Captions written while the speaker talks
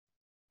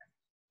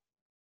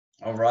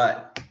All right,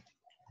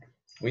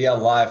 we are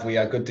live. We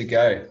are good to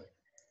go.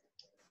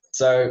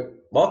 So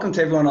welcome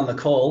to everyone on the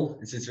call.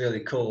 This is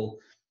really cool.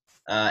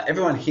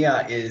 Everyone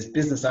here is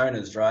business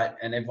owners, right?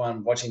 And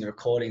everyone watching the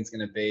recording is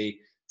going to be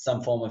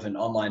some form of an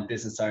online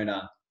business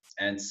owner.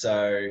 And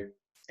so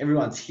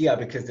everyone's here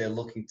because they're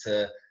looking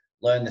to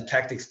learn the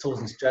tactics, tools,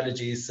 and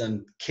strategies,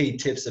 some key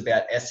tips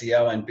about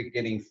SEO and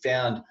getting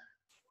found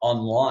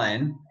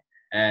online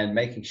and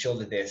making sure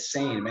that they're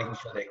seen, making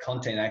sure their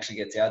content actually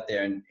gets out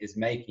there and is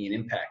making an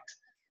impact.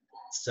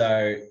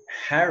 So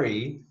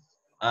Harry,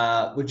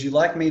 would you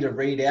like me to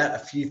read out a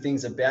few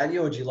things about you,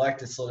 or would you like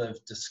to sort of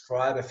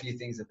describe a few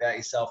things about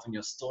yourself and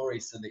your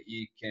story so that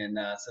you can,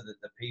 so that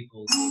the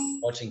people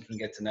watching can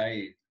get to know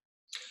you?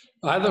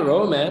 Either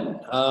or, man.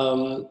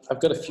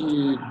 I've got a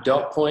few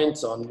dot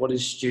points on what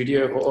is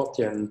StudioHawk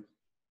and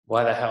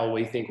why the hell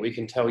we think we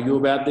can tell you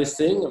about this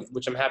thing,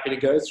 which I'm happy to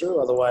go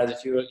through. Otherwise,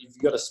 if you've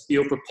got a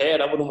spiel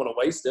prepared, I wouldn't want to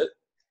waste it.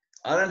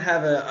 I don't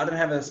have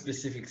a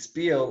specific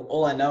spiel.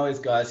 All I know is,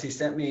 guys, he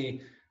sent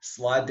me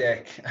slide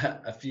deck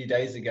a few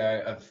days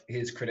ago of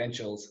his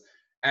credentials,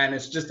 and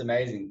it's just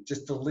amazing.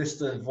 Just the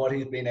list of what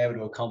he's been able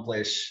to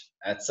accomplish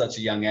at such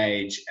a young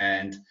age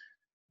and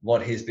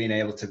what he's been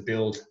able to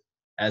build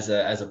as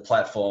a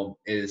platform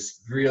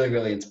is really,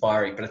 really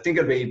inspiring. But I think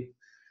it'd be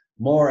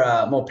more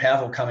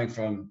powerful coming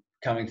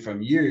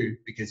from you,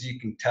 because you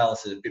can tell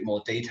us a bit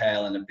more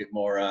detail and a bit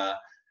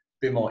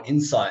more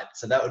insight.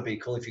 So that would be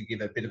cool if you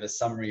give a bit of a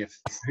summary of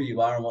who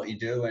you are and what you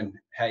do and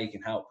how you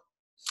can help.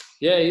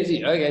 Yeah,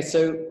 easy. Okay,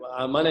 so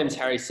my name's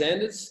Harry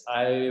Sanders.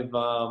 I've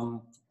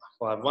won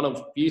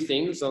a few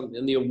things. On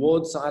the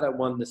award side, I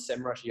won the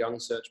SEMrush Young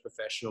Search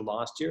Professional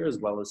last year, as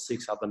well as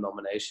 6 other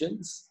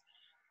nominations.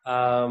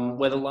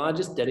 We're the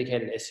largest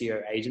dedicated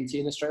SEO agency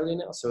in Australia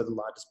now, so we're the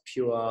largest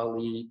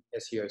purely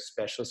SEO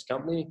specialist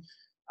company.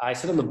 I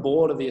sit on the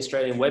board of the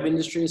Australian Web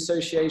Industry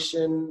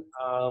Association.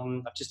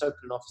 I've just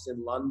opened an office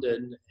in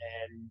London,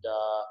 and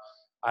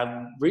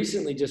I've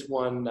recently just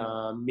won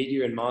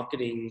Media and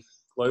Marketing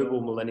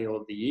Global Millennial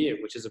of the Year,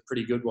 which is a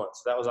pretty good one.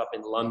 So that was up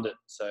in London.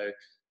 So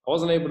I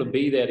wasn't able to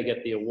be there to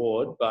get the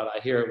award, but I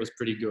hear it was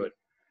pretty good.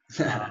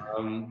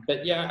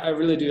 But yeah, I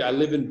really do. I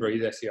live and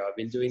breathe SEO. I've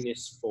been doing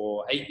this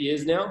for 8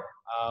 years now,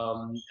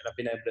 and I've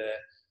been able to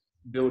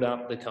build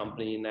up the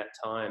company in that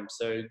time.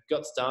 So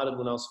got started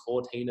when I was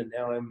 14, and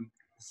now I'm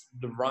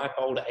the ripe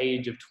old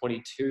age of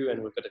 22,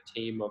 and we've got a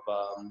team of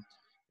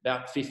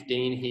about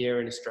 15 here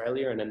in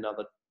Australia and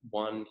another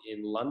one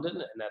in London,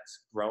 and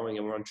that's growing,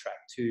 and we're on track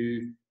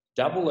to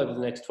double over the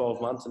next 12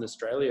 months in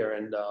Australia,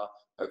 and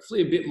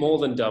hopefully a bit more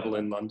than double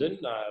in London.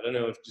 I don't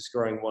know if just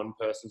growing one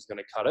person's going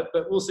to cut it,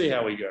 but we'll see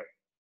how we go.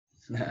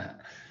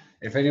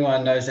 If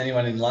anyone knows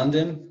anyone in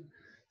London,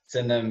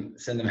 send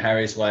them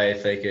Harry's way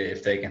if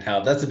they can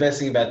help. That's the best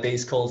thing about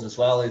these calls as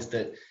well, is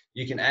that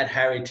you can add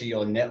Harry to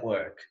your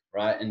network,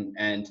 right?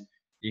 And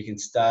you can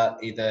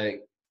start either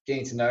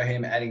getting to know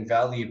him, adding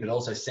value, but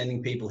also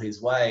sending people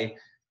his way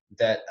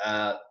that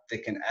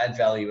can add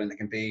value, and that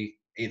can be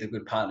either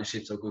good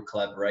partnerships or good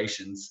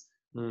collaborations.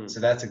 So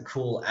that's a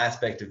cool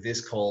aspect of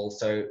this call.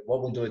 So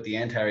what we'll do at the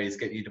end, Harry, is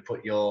get you to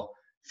put your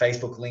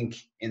Facebook link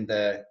in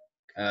the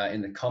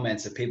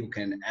comments so people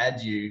can add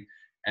you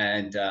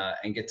and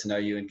get to know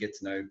you and get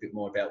to know a bit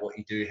more about what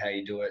you do, how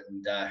you do it,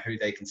 and who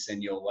they can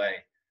send your way.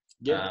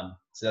 Yeah.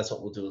 So that's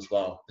what we'll do as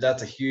well. But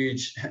that's a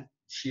huge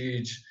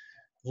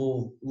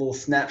little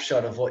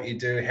snapshot of what you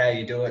do, how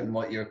you do it, and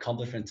what your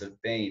accomplishments have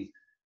been.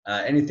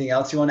 Anything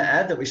else you want to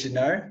add that we should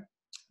know?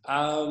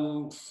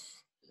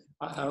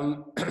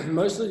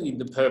 Mostly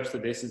the purpose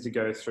of this is to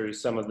go through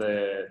some of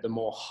the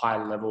more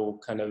high level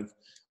kind of,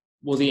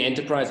 the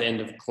enterprise end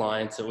of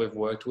clients that we've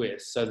worked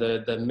with. So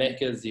the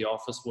Meccas, the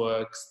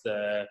Officeworks,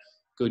 the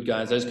Good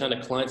Guys, those kind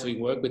of clients we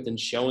work with, and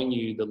showing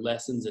you the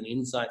lessons and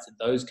insights that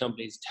those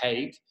companies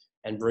take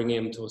and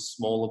bringing them to a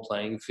smaller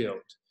playing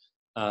field.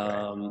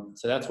 So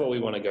that's what we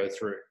want to go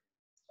through.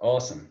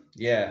 Awesome.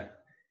 Yeah.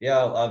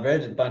 I've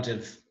read a bunch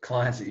of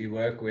clients that you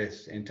work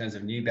with in terms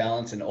of New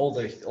Balance and all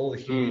the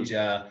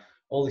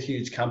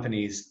huge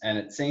companies. And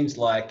it seems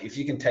like if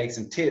you can take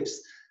some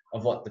tips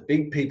of what the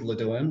big people are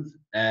doing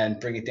and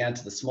bring it down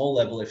to the small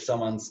level, if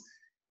someone's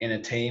in a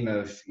team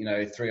of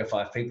 3 or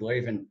 5 people, or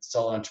even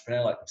solo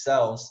entrepreneur like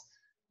themselves,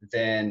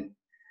 then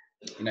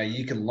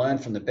you can learn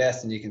from the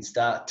best, and you can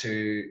start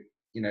to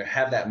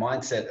have that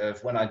mindset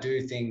of, when I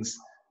do things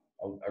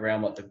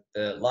around what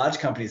the large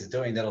companies are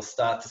doing, that'll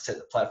start to set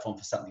the platform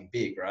for something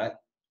big, right?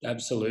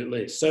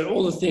 Absolutely. So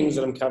all the things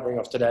that I'm covering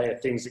off today are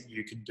things that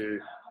you could do.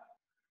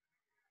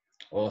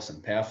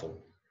 Awesome.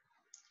 Powerful.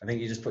 I think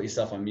you just put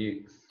yourself on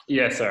mute.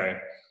 Yeah, sorry.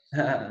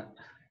 Yeah,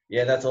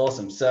 that's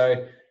awesome.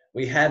 So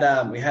we had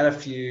a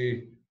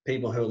few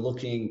people who are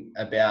looking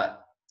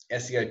about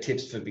SEO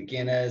tips for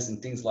beginners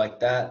and things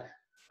like that.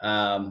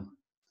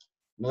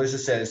 Melissa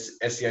says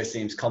SEO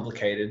seems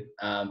complicated,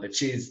 but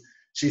she's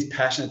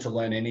passionate to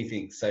learn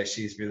anything. So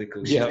she's really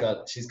cool.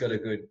 She's got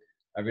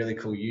a really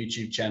cool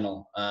YouTube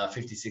channel,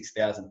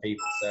 56,000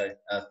 people, so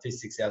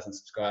 56,000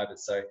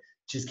 subscribers. So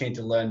she's keen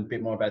to learn a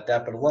bit more about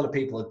that. But a lot of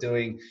people are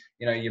doing,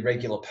 you know, your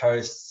regular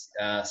posts,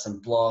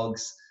 some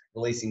blogs,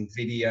 releasing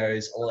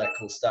videos, all that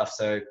cool stuff.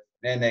 So,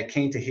 man, they're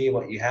keen to hear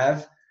what you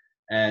have.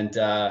 And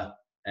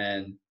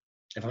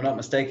if I'm not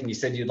mistaken, you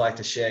said you'd like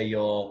to share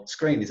your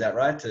screen. Is that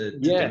right? To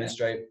Yeah.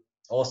 demonstrate.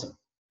 Awesome.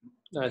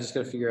 I just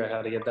got to figure out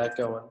how to get that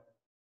going.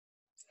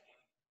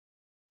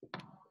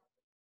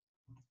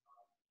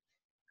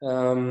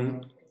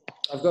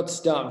 I've got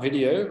start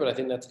video, but I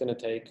think that's going to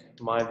take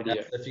my video.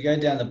 So if you go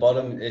down the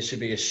bottom, there should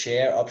be a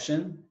share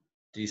option.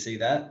 Do you see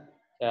that?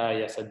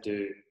 Yes, I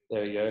do.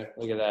 There we go.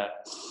 Look at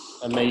that.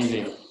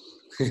 Amazing.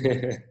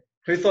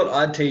 Who thought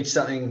I'd teach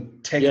something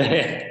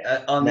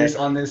technical on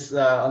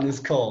this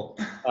call?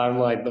 I'm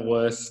like the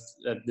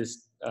worst at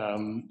this, at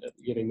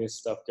getting this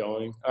stuff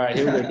going. All right,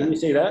 here we go. Can you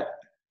see that?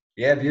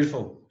 Yeah,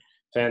 beautiful.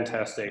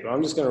 Fantastic. Well,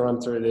 I'm just going to run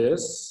through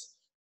this.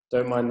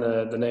 Don't mind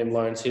the name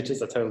Lawrence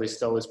Hitchens. I totally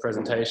stole his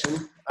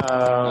presentation.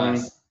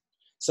 Nice.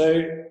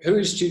 So who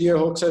is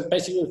StudioHawk? So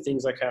basically the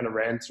things I kind of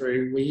ran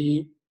through.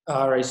 We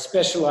are a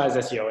specialized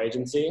SEO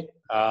agency,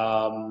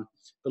 the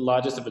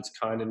largest of its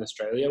kind in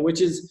Australia, which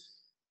is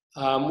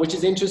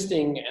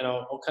interesting. And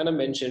I'll kind of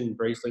mention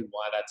briefly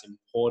why that's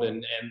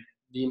important. And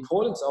the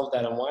importance of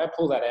that and why I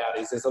pull that out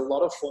is there's a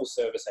lot of full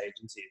service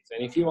agencies.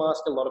 And if you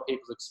ask a lot of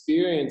people's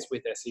experience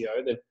with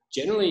SEO, they've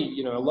generally,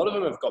 you know, a lot of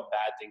them have got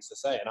bad things to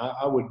say. And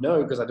I would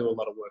know because I do a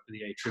lot of work with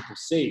the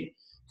ACCC.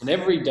 And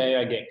every day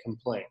I get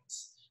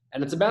complaints.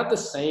 And it's about the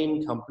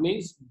same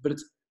companies, but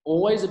it's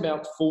always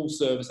about full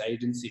service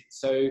agencies.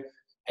 So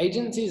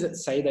agencies that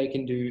say they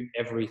can do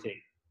everything,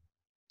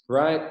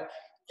 right?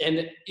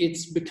 And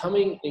it's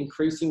becoming an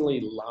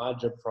increasingly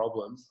larger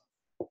problem.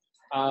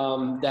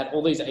 That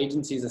all these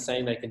agencies are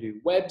saying they can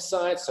do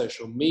websites,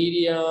 social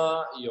media,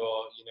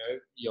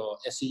 your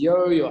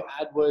SEO, your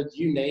AdWords,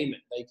 you name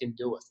it, they can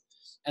do it.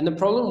 And the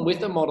problem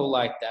with a model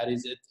like that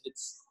is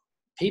it's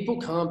people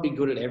can't be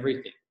good at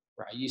everything,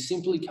 right? You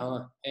simply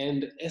can't.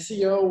 And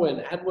SEO and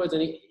AdWords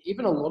and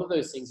even a lot of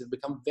those things have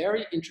become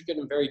very intricate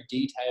and very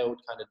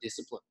detailed kind of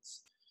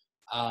disciplines,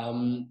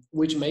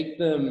 which make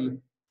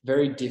them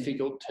very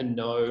difficult to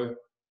know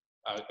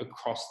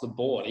across the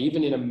board,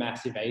 even in a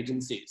massive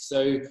agency.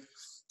 So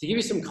to give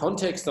you some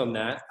context on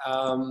that,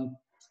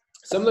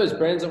 some of those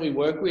brands that we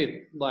work with,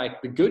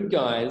 like the Good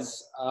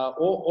Guys,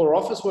 or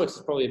Officeworks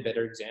is probably a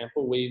better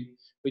example. We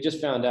just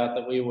found out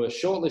that we were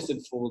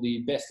shortlisted for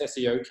the best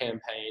SEO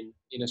campaign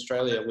in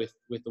Australia with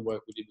the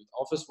work we did with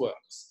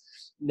Officeworks.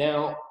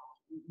 Now,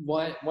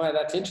 why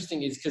that's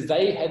interesting is because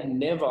they had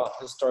never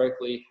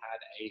historically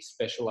had a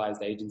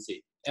specialized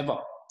agency, ever.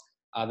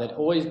 They'd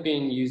always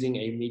been using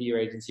a media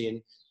agency.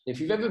 And if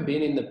you've ever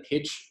been in the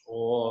pitch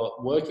or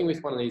working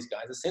with one of these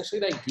guys, essentially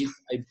they give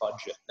a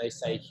budget. They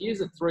say, here's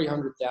a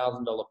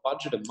 $300,000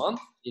 budget a month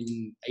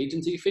in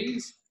agency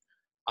fees.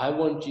 I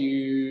want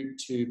you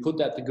to put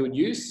that to good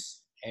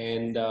use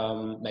and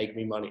make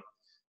me money.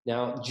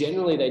 Now,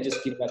 generally they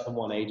just give that to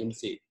one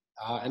agency.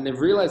 And they've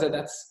realized that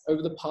that's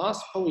over the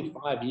past probably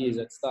 5 years,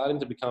 that's starting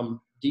to become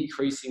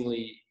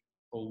decreasingly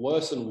or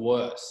worse and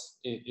worse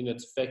in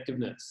its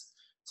effectiveness.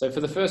 So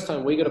for the first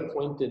time, we got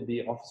appointed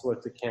the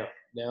Officeworks account.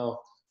 Now,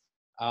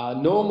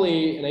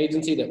 normally an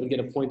agency that would get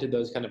appointed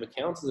those kind of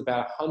accounts is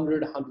about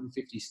 100,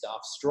 150 staff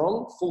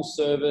strong, full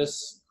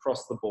service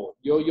across the board.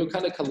 Your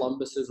kind of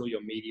Columbuses or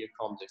your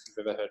MediaComs, if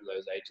you've ever heard of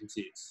those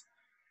agencies.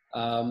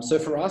 So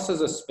for us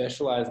as a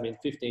specialized,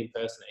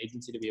 15-person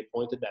agency to be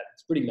appointed that,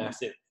 it's pretty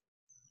massive.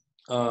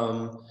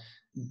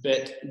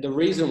 But the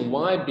reason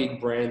why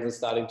big brands are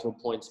starting to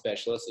appoint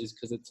specialists is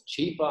because it's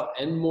cheaper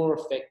and more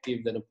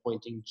effective than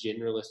appointing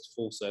generalist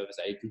full service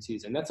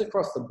agencies. And that's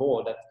across the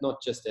board. That's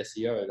not just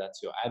SEO.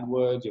 That's your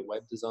AdWords, your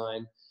web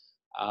design.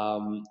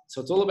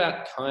 So it's all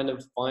about kind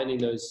of finding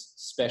those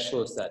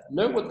specialists that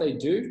know what they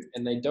do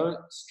and they don't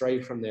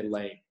stray from their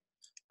lane.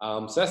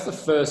 So that's the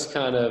first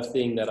kind of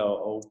thing that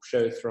I'll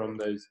show from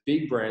those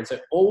big brands. So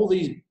all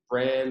these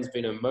brands,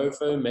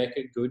 Mofo,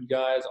 Mecca, Good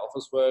Guys,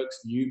 Officeworks,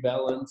 New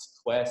Balance,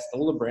 Quest,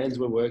 all the brands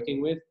we're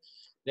working with,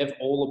 they've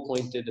all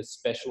appointed a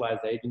specialized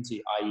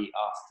agency, i.e.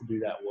 us, to do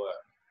that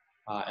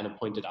work, and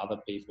appointed other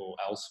people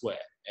elsewhere.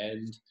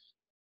 And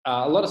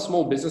a lot of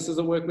small businesses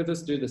that work with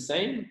us do the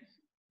same,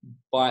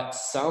 but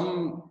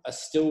some are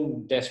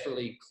still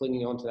desperately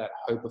clinging on to that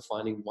hope of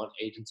finding one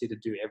agency to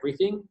do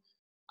everything.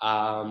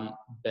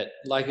 But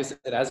like I said,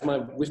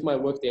 with my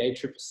work, the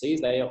ACCC,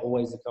 they are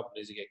always the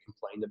companies that get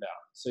complained about.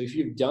 So if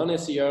you've done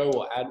SEO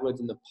or AdWords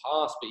in the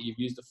past, but you've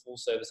used a full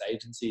service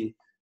agency,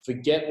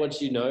 forget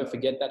what you know,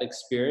 forget that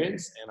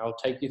experience, and I'll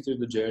take you through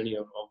the journey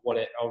of what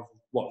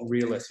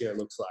real SEO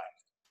looks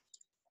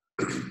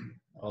like.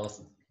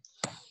 Awesome.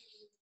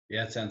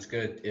 Yeah, it sounds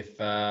good.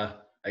 If I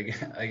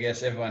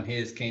guess everyone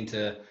here is keen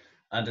to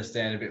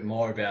understand a bit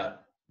more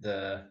about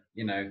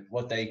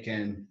what they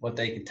can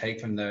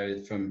take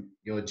from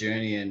your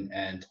journey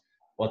and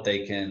what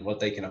they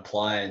can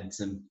apply and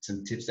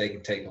some tips they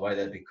can take away,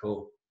 that'd be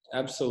cool.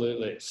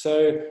 Absolutely.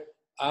 So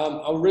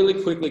I'll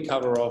really quickly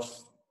cover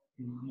off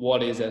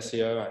what is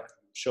SEO. I'm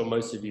sure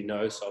most of you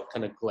know, so I'll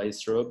kind of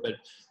glaze through it, but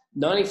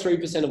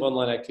 93% of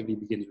online activity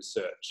begins with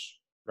search.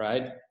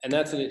 right? And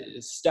that's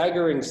a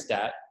staggering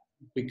stat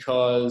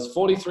because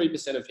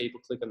 43% of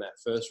people click on that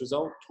first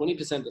result,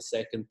 20% the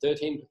second,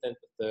 13% the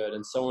third,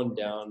 and so on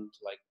down to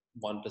like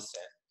 1%.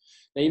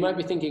 Now you might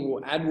be thinking,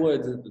 well,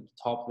 AdWords is at the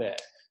top there,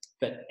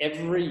 but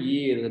every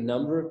year the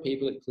number of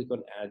people that click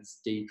on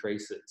ads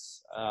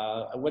decreases.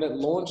 When it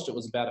launched, it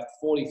was about at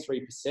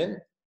 43%.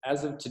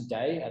 As of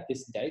today, at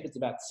this date, it's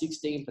about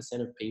 16%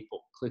 of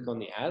people click on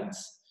the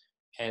ads,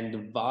 and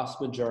the vast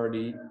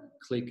majority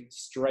click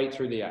straight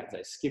through the ads.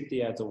 They skip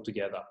the ads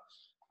altogether.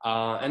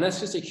 And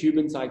that's just a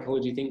human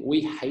psychology thing.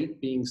 We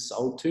hate being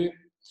sold to.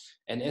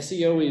 And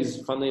SEO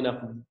is, funnily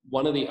enough,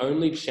 one of the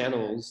only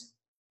channels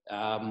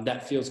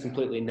that feels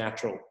completely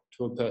natural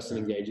to a person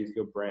engaging with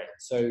your brand.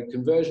 So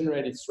conversion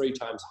rate is 3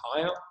 times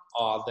higher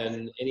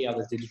than any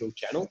other digital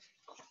channel,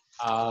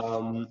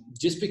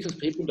 just because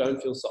people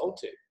don't feel sold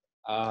to.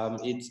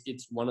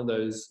 It's one of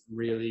those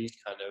really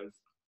kind of,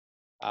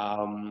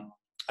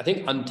 I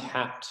think,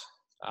 untapped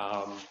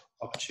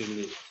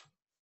opportunities.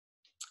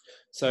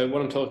 So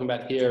what I'm talking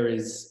about here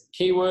is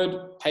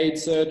keyword, paid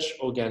search,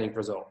 organic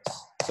results.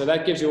 So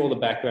that gives you all the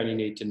background you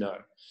need to know.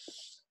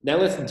 Now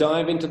let's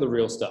dive into the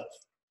real stuff.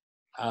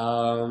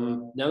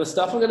 Now the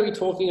stuff I'm going to be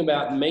talking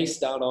about may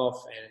start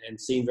off and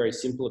seem very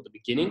simple at the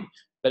beginning,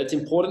 but it's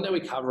important that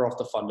we cover off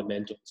the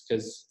fundamentals,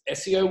 because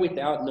SEO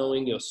without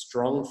knowing your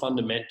strong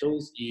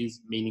fundamentals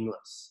is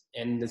meaningless.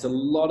 And there's a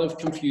lot of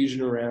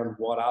confusion around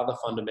what are the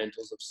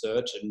fundamentals of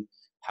search and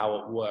how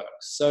it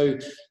works. So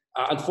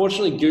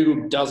unfortunately,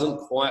 Google doesn't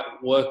quite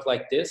work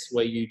like this,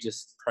 where you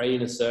just pray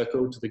in a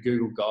circle to the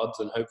Google gods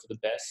and hope for the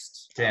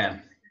best.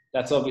 Damn.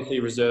 That's obviously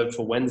reserved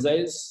for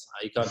Wednesdays.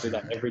 You can't do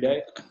that every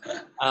day.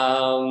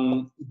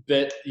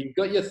 But you've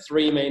got your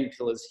 3 main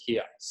pillars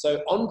here.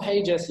 So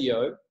on-page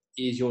SEO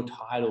is your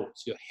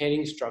titles, your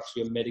heading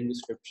structure, your meta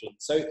description.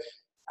 So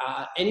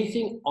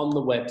anything on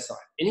the website,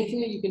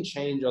 anything that you can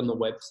change on the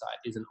website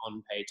is an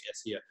on-page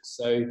SEO.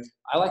 So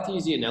I like to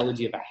use the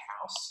analogy of a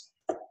house.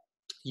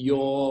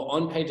 Your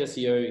on-page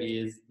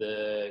SEO is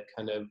the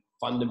kind of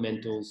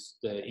fundamentals,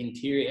 the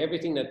interior,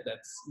 everything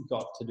that's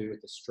got to do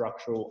with the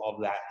structural of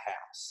that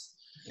house.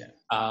 Yeah.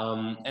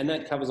 And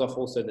that covers off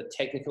also the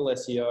technical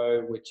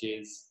SEO, which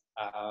is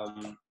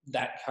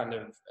that kind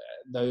of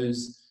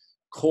those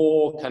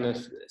core kind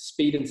of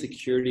speed and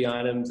security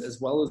items, as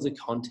well as the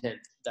content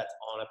that's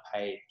on a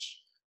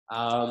page.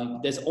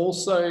 There's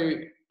also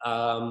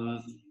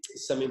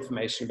some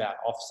information about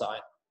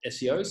offsite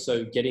SEO,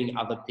 so getting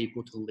other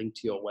people to link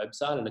to your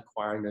website and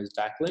acquiring those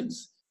backlinks.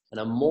 And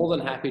I'm more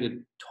than happy to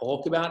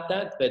talk about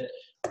that, but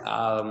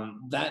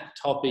that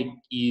topic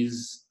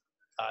is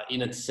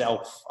in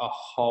itself a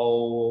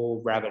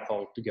whole rabbit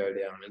hole to go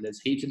down. And there's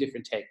heaps of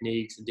different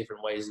techniques and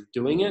different ways of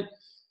doing it.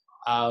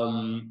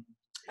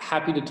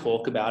 Happy to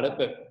talk about it,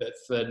 but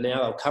for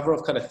now, I'll cover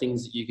off kind of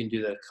things that you can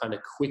do that are kind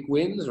of quick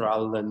wins,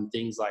 rather than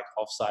things like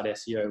offsite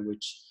SEO,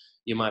 which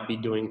you might be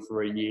doing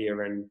for a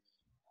year and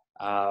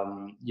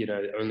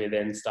only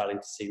then starting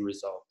to see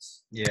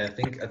results. Yeah,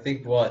 I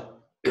think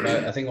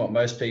what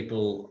most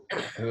people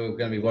who are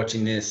going to be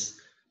watching this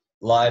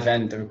live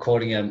and the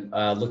recording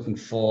are looking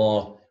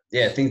for,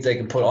 things they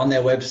can put on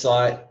their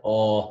website,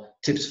 or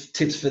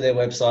tips for their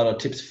website, or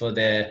tips for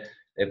their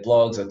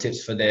blogs, or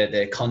tips for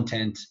their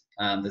content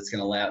that's going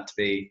to allow it to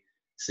be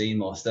seen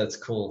more. So that's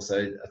cool. So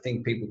I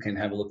think people can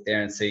have a look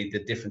there and see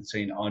the difference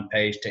between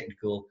on-page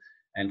technical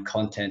and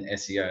content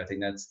SEO. I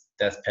think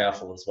that's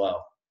powerful as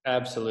well.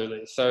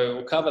 Absolutely. So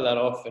we'll cover that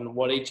off and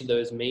what each of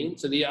those mean.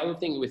 So the other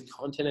thing with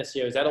content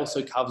SEO is that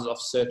also covers off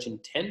search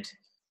intent.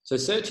 So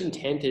search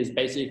intent is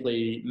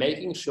basically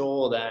making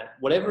sure that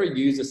whatever a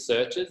user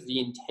searches, the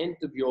intent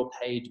of your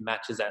page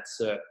matches that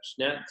search.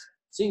 Now, it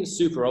seems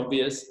super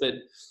obvious, but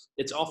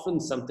it's often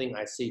something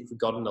I see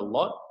forgotten a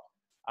lot,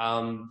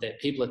 that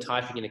people are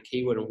typing in a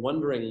keyword and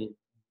wondering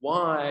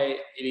why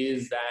it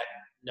is that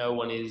no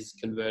one is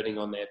converting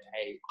on their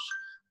page.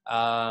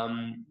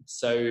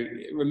 So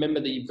remember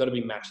that you've got to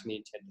be matching the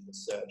intent of the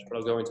search, but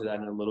I'll go into that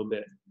in a little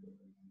bit.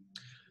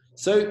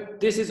 So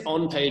this is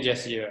on-page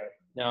SEO.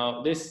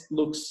 Now this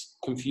looks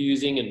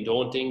confusing and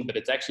daunting, but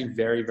it's actually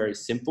very, very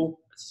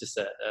simple. It's just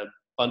a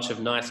bunch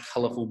of nice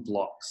colorful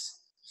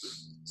blocks.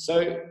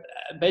 So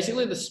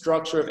basically the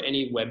structure of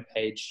any web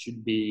page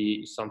should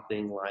be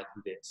something like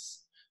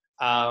this.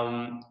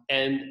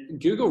 And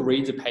Google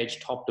reads a page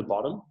top to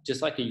bottom,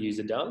 just like a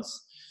user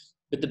does.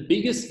 But the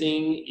biggest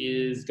thing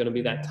is going to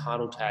be that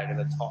title tag at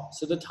the top.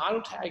 So the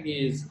title tag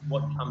is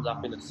what comes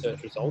up in the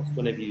search results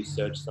whenever you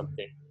search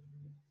something.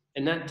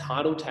 And that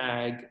title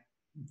tag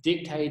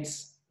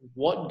dictates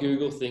what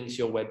Google thinks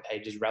your web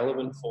page is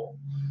relevant for.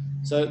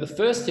 So the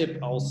first tip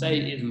I'll say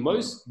is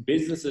most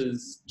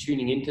businesses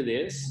tuning into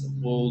this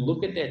will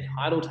look at their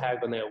title tag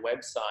on their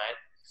website,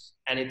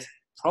 and it's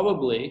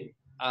probably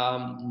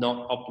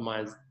not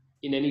optimized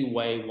in any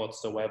way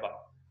whatsoever.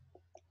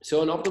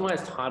 So an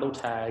optimized title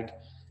tag,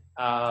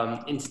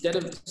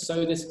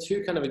 so there's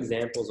 2 kind of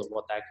examples of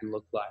what that can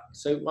look like.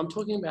 So I'm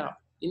talking about,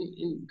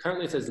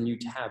 currently it says new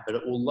tab, but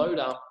it will load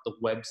up the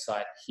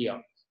website here.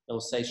 It'll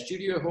say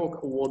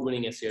StudioHawk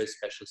award-winning SEO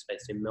specialist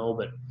based in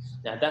Melbourne.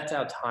 Now that's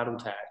our title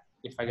tag.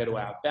 If I go to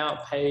our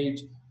about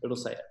page, it'll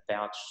say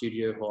about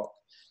StudioHawk.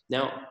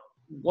 Now,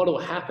 what will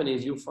happen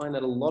is you'll find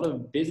that a lot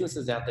of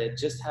businesses out there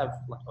just have,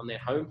 like on their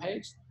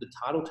homepage, the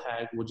title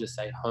tag will just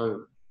say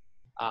home.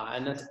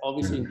 And that's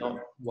obviously not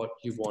what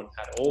you want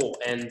at all.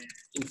 And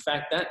in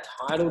fact, that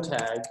title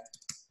tag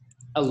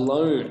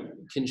alone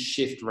can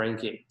shift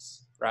rankings,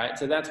 right?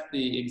 So that's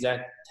the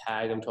exact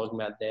tag I'm talking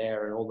about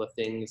there and all the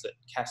things that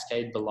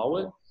cascade below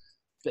it.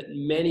 But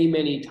many,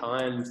 many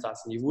times,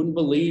 Dustin, you wouldn't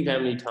believe how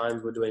many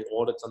times we're doing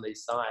audits on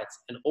these sites,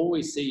 and all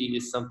we see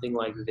is something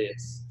like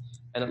this.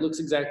 And it looks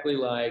exactly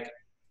like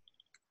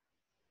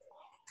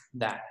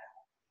that.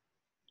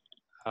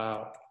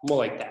 More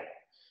like that.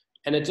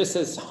 And it just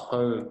says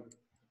home.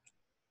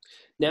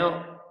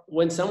 Now,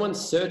 when someone's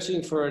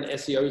searching for an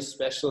SEO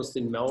specialist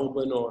in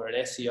Melbourne or an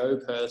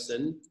SEO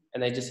person,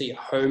 and they just see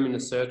home in the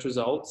search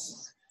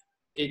results,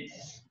 it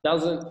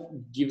doesn't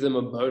give them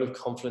a vote of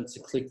confidence to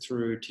click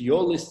through to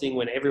your listing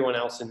when everyone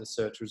else in the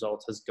search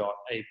results has got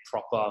a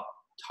proper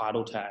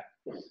title tag.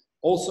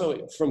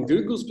 Also, from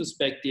Google's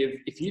perspective,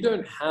 if you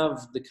don't have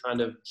the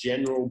kind of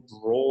general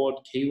broad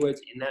keywords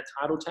in that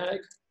title tag,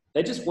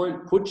 they just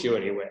won't put you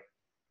anywhere,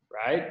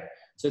 right?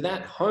 So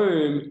that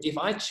home, if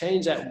I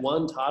change that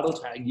one title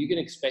tag, you can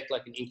expect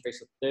like an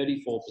increase of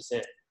 34%.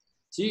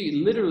 So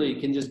you literally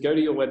can just go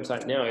to your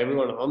website now,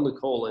 everyone on the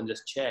call, and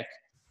just check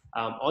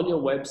on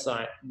your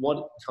website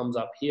what comes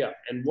up here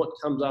and what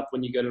comes up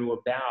when you go to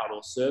about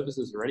or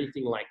services or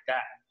anything like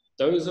that.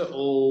 Those are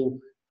all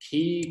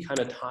key kind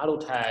of title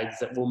tags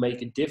that will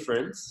make a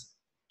difference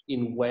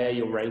in where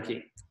you're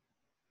ranking.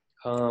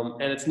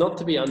 And it's not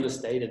to be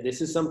understated.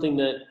 This is something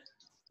that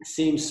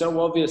seems so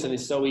obvious and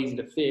is so easy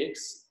to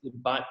fix,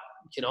 but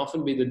can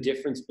often be the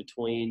difference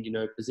between, you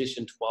know,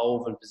 position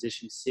 12 and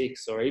position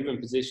 6, or even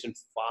position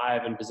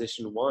 5 and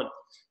position 1.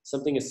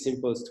 Something as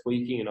simple as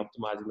tweaking and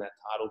optimizing that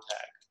title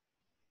tag.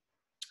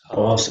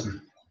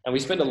 Awesome. And we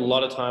spend a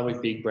lot of time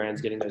with big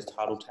brands getting those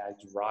title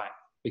tags right,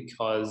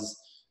 because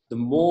the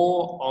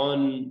more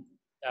on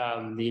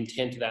the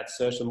intent of that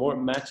search, the more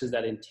it matches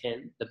that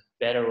intent, the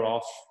better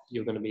off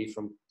you're going to be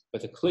from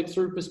both a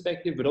click-through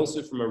perspective, but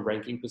also from a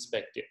ranking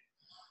perspective.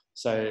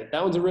 So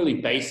that one's a really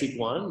basic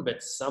one,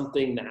 but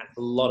something that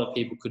a lot of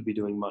people could be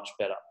doing much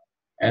better.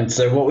 And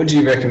so what would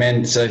you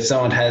recommend? So if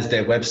someone has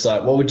their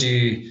website, what would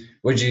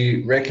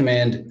you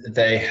recommend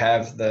they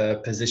have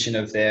the position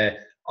of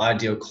their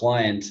ideal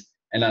client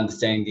and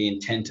understanding the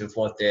intent of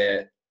what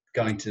they're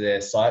going to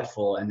their site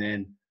for, and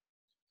then,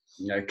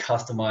 you know,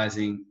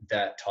 customizing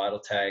that title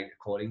tag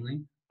accordingly?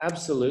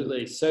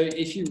 Absolutely. So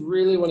if you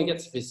really want to get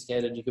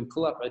sophisticated, you can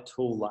pull up a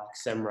tool like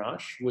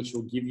SEMrush, which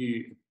will give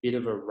you a bit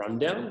of a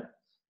rundown.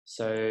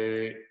 So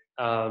you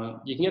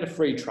can get a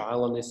free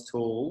trial on this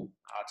tool.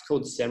 It's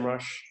called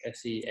SEMrush,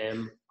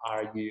 SEMrush,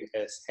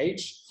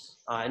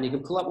 and you can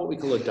pull up what we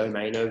call a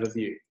domain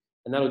overview,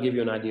 and that'll give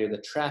you an idea of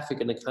the traffic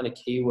and the kind of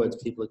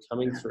keywords people are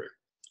coming through.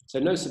 So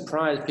no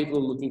surprise, people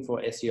are looking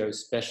for SEO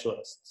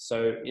specialists.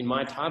 So in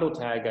my title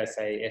tag, I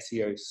say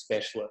SEO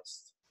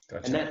specialist.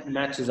 Gotcha. And that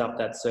matches up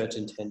that search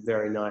intent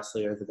very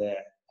nicely over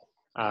there.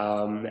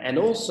 And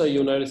also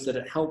you'll notice that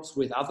it helps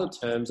with other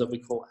terms that we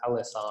call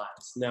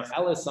LSIs. Now,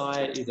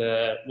 LSI is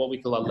what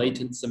we call a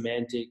latent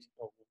semantic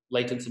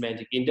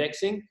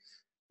indexing.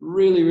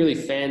 Really, really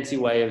fancy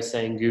way of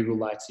saying Google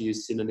likes to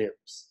use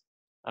synonyms.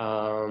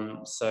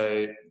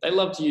 So they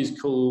love to use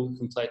cool,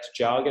 complex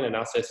jargon, and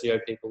us SEO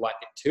people like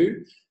it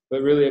too.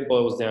 But really it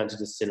boils down to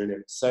just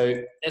synonyms. So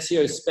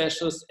SEO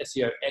specialist,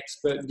 SEO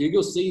expert,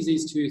 Google sees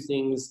these two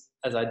things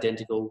as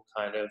identical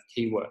kind of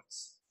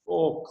keywords,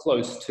 or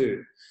close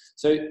to.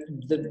 So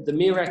the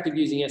mere act of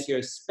using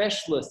SEO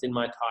specialist in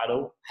my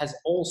title has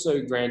also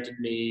granted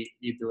me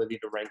the ability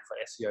to rank for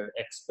SEO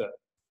expert.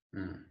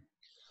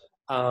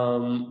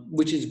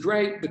 Which is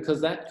great,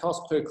 because that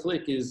cost per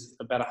click is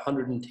about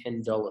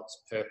 $110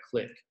 per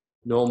click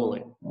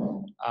normally.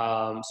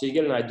 So you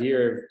get an idea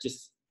of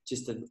just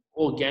an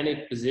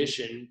organic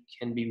position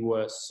can be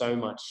worth so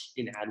much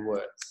in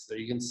AdWords. So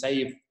you can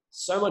save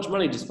so much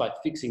money just by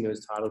fixing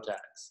those title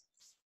tags.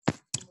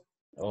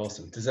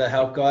 Awesome. Does that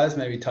help, guys?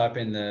 Maybe type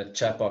in the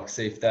chat box,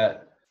 see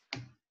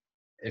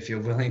if you're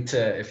willing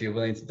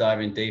to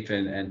dive in deep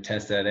and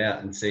test that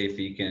out and see if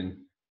you can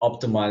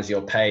optimize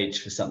your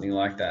page for something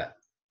like that.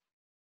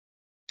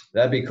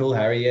 That'd be cool,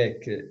 Harry. Yeah,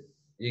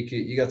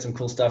 you got some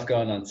cool stuff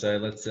going on. So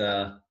let's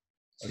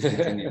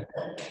continue.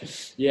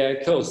 Yeah,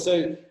 cool.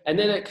 So, and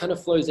then it kind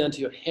of flows down to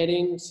your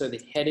heading. So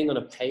the heading on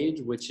a page,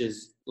 which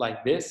is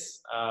like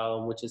this,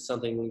 which is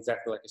something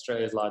exactly like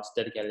Australia's largest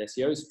dedicated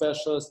SEO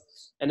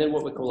specialist, and then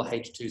what we call a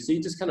H2. So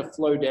you just kind of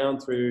flow down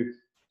through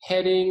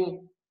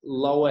heading,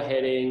 lower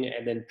heading,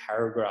 and then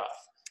paragraph.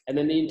 And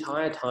then the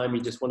entire time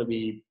you just want to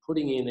be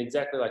putting in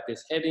exactly like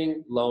this: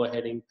 heading, lower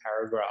heading,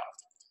 paragraph.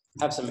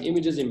 Have some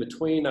images in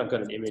between. I've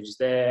got an image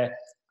there,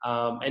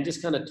 and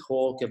just kind of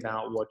talk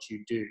about what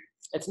you do.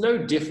 It's no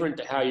different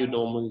to how you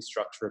normally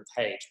structure a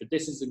page, but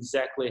this is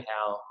exactly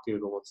how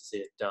Google wants to see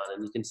it done.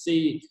 And you can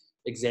see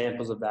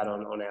examples of that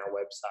on our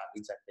website,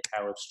 exactly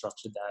how we've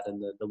structured that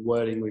and the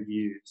wording we've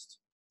used.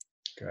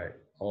 Great.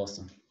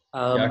 Awesome.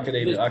 Yeah,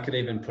 I could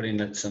even put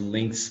in some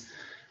links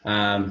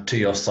to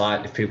your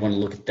site if people want to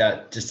look at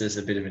that, just as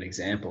a bit of an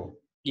example.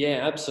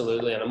 Yeah,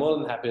 absolutely. And I'm more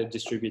than happy to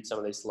distribute some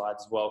of these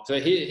slides as well. So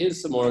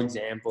here's some more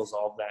examples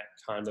of that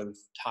kind of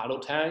title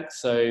tag.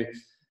 So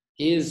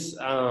here's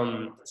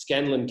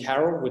Scandal and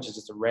Carol, which is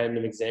just a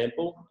random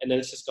example. And then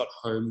it's just got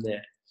home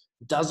there.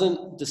 It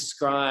doesn't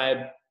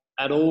describe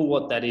at all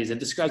what that is. It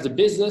describes a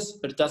business,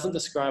 but it doesn't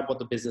describe what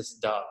the business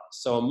does.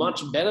 So a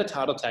much better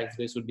title tag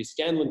for this would be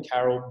Scandal and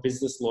Carol,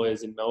 Business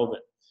Lawyers in Melbourne.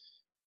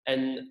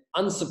 And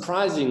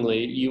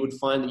unsurprisingly, you would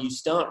find that you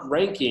start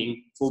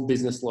ranking for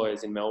business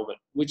lawyers in Melbourne,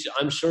 which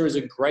I'm sure is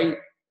a great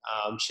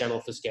channel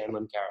for Scandal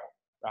and Carol.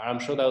 Right? I'm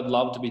sure they would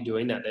love to be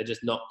doing that. They're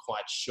just not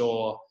quite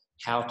sure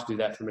how to do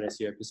that from an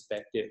SEO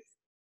perspective.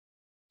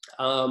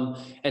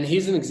 And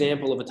here's an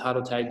example of a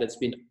title tag that's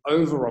been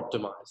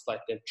over-optimized. Like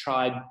they've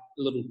tried a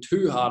little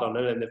too hard on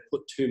it and they've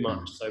put too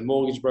much. So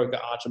mortgage broker,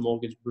 Archer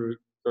Mortgage Group,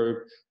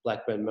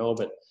 Blackburn,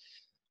 Melbourne.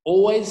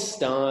 Always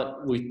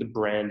start with the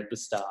brand at the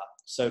start.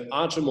 So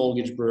Archer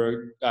Mortgage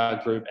Group,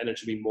 and it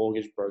should be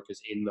Mortgage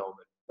Brokers in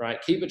Melbourne,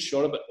 right? Keep it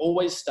shorter, but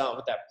always start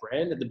with that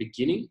brand at the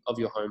beginning of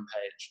your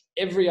homepage.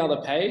 Every other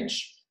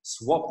page,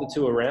 swap the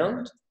two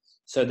around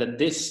so that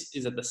this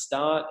is at the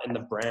start and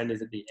the brand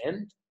is at the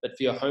end. But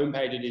for your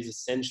homepage, it is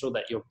essential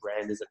that your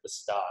brand is at the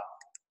start.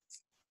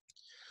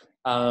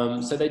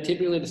 So they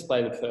typically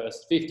display the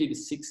first 50 to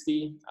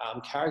 60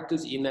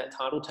 characters in that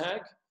title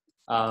tag.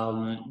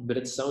 But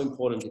it's so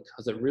important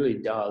because it really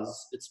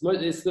does. It's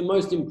the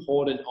most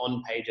important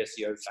on-page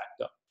SEO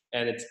factor.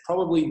 And it's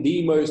probably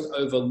the most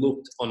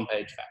overlooked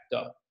on-page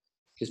factor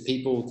because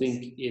people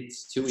think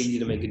it's too easy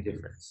to make a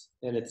difference.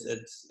 And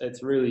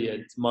it's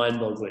really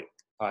mind-boggling,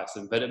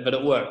 Tyson, but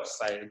it works.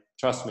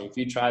 Trust me, if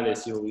you try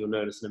this, you'll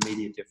notice an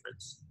immediate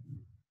difference.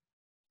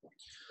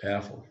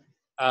 Powerful.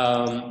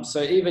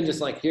 So even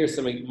just like, here's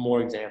some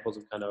more examples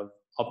of kind of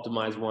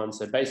optimized ones.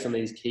 So based on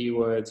these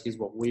keywords, here's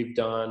what we've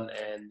done.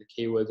 And the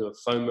keywords of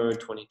FOMO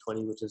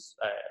 2020, which is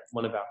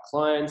one of our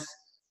clients.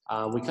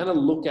 We kind of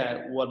look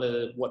at what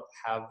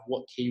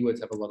keywords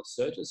have a lot of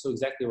searches. So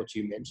exactly what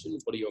you mentioned,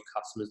 what are your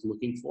customers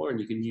looking for? And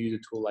you can use a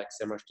tool like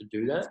SEMrush to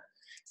do that.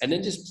 And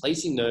then just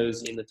placing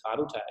those in the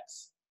title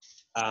tags.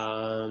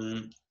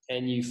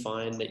 And you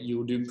find that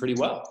you'll do pretty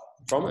well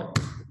from it.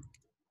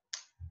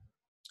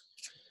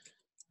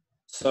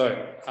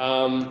 So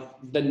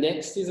the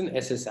next is an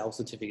SSL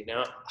certificate.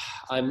 Now,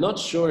 I'm not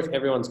sure if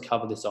everyone's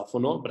covered this off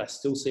or not, but I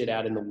still see it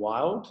out in the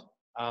wild.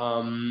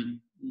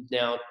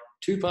 Now,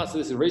 two parts of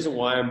this. The reason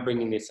why I'm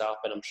bringing this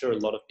up, and I'm sure a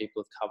lot of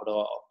people have covered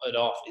it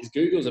off, is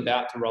Google's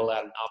about to roll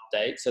out an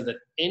update so that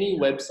any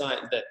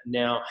website that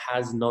now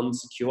has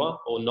non-secure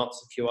or not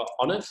secure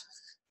on it,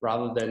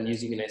 rather than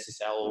using an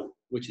SSL,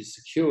 which is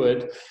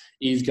secured,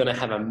 is going to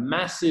have a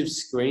massive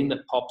screen that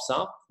pops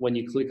up when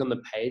you click on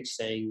the page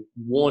saying,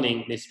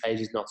 warning, this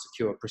page is not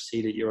secure,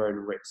 proceed at your own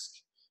risk.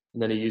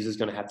 And then a user is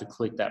going to have to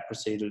click that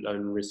proceed at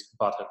own risk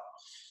button.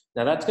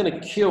 Now that's going to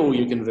kill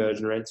your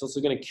conversion rate. It's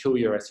also going to kill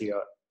your SEO.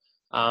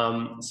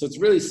 So it's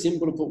really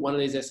simple to put one of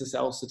these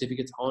SSL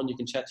certificates on. You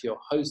can chat to your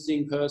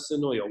hosting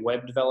person or your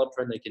web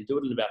developer and they can do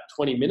it in about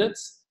 20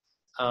 minutes.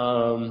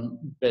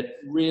 But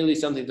really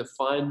something to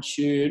fine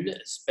tune,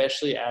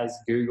 especially as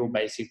Google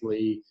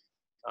basically,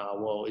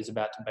 is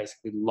about to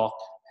basically lock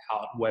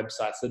out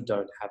websites that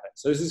don't have it.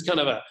 So this is kind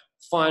of a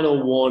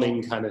final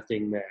warning kind of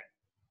thing there.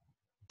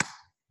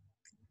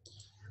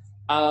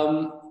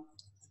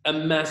 A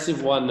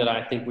massive one that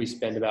I think we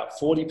spend about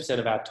 40%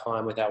 of our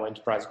time with our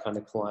enterprise kind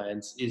of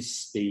clients is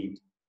speed.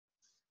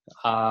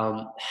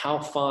 How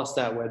fast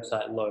that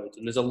website loads.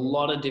 And there's a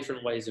lot of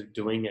different ways of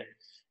doing it.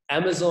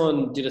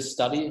 Amazon did a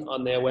study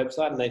on their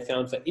website and they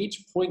found for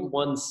each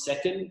 0.1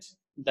 second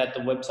that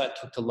the website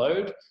took to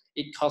load,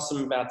 it cost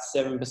them about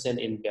 7%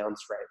 in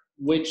bounce rate,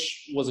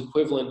 which was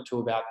equivalent to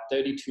about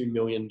 $32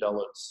 million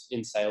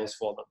in sales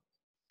for them.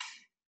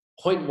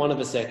 0.1 of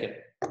a second.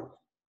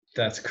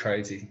 That's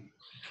crazy.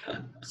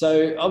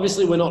 So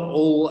obviously we're not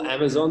all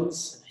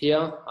Amazons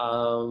here.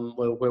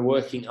 We're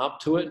working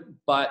up to it,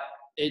 but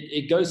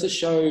it goes to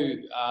show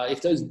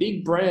if those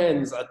big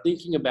brands are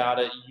thinking about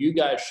it, you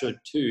guys should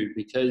too,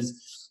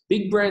 because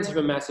big brands have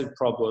a massive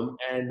problem,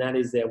 and that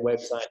is their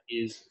website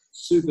is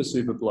super,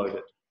 super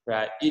bloated,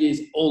 right? It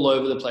is all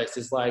over the place.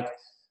 It's like,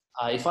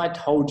 if I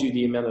told you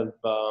the amount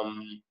of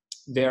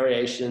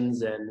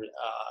variations and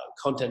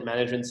content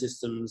management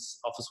systems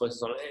Officeworks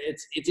is on,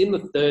 it's in the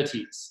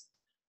 30s.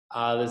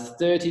 There's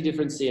 30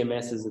 different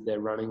CMSs that they're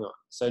running on.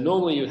 So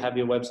normally you have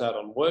your website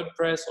on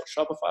WordPress or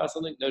Shopify or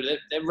something. No,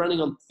 they're running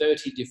on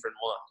 30 different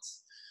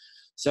ones.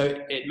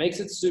 So it makes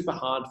it super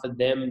hard for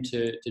them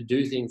to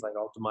do things like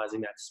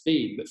optimizing that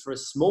speed. But for a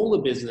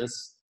smaller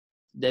business,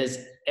 there's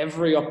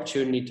every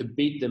opportunity to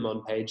beat them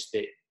on page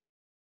speed.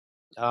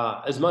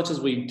 As much as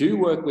we do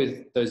work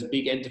with those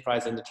big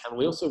enterprises in the channel,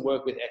 we also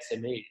work with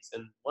SMEs.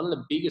 And one of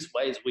the biggest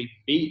ways we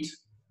beat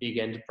big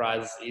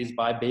enterprises is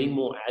by being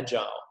more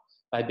agile,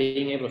 by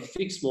being able to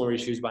fix more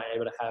issues, by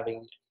able to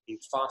having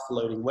faster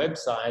loading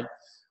website,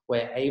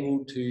 we're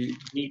able to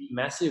meet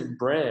massive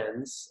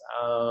brands.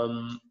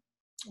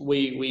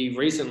 We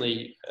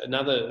recently,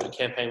 another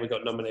campaign we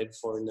got nominated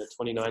for in the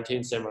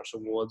 2019 SEMrush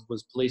Awards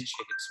was Police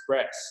Check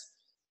Express.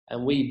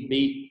 And we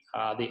beat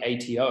the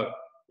ATO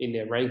in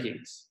their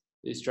rankings,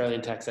 the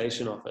Australian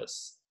Taxation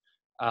Office,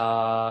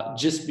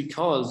 just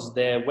because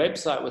their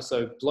website was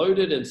so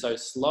bloated and so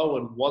slow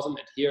and wasn't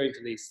adhering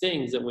to these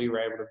things that we were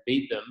able to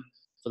beat them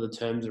for the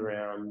terms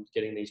around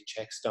getting these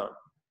checks done.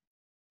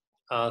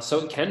 So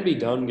it can be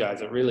done,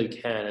 guys. It really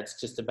can.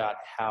 It's just about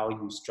how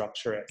you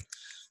structure it.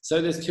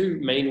 So there's two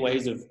main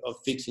ways of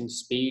fixing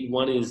speed.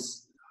 One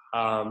is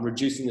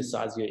reducing the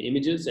size of your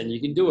images, and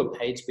you can do a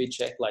page speed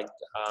check like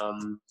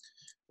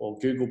or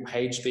Google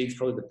page speed is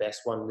probably the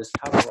best one. Just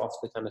cover off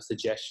the kind of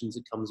suggestions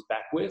it comes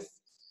back with.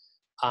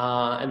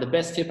 And the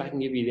best tip I can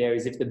give you there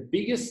is if the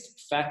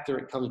biggest factor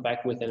it comes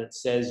back with and it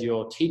says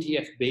your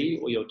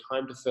TTFB or your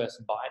time to first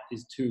byte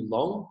is too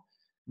long,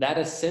 that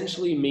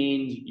essentially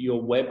means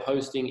your web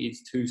hosting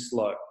is too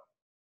slow.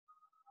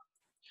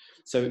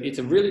 So it's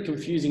a really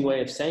confusing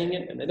way of saying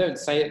it, and they don't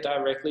say it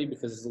directly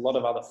because there's a lot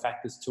of other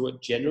factors to it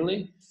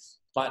generally.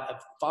 But a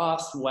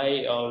fast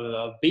way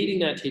of beating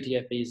that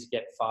TTFB is to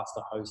get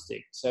faster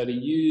hosting. So to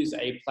use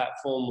a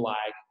platform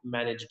like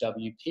Managed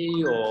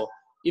WP or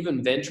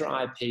even Venture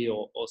IP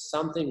or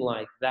something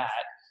like that,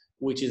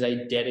 which is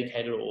a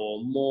dedicated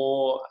or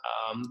more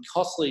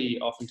costly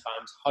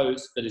oftentimes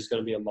host, but is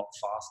going to be a lot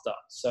faster.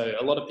 So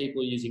a lot of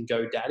people are using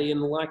GoDaddy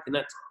and the like, and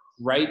that's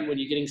great when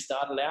you're getting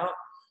started out.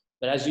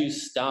 But as you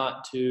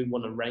start to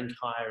want to rank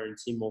higher and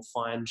see more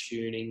fine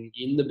tuning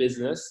in the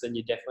business, then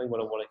you definitely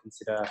want to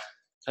consider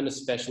kind of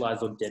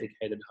specialized or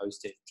dedicated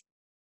hosting.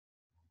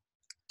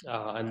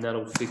 And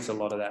that'll fix a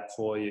lot of that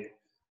for you.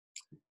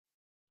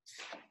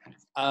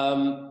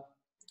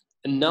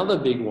 Another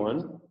big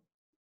one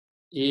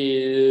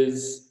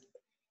is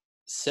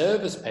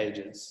service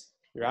pages,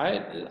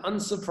 right?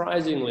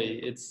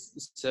 Unsurprisingly,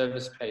 it's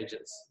service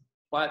pages.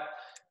 But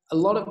a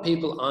lot of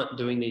people aren't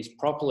doing these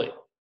properly.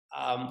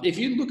 If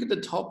you look at the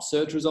top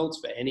search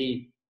results for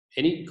any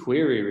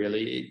query,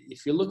 really,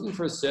 if you're looking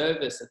for a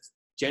service, it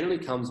generally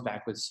comes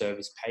back with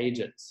service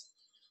pages.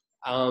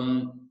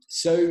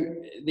 So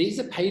these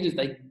are pages,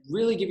 they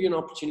really give you an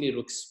opportunity to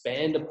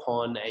expand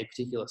upon a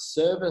particular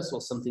service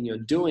or something you're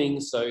doing.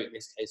 So in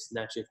this case,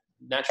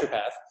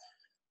 naturopath,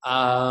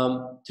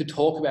 to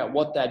talk about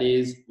what that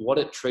is, what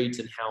it treats,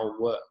 and how it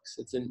works.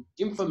 It's an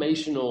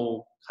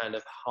informational kind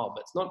of hub.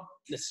 It's not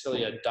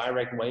necessarily a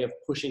direct way of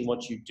pushing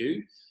what you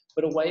do,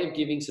 but a way of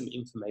giving some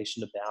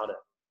information about it.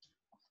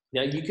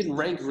 Now, you can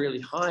rank really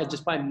high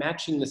just by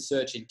matching the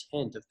search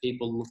intent of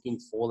people looking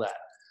for that.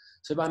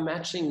 So by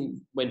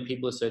matching when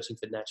people are searching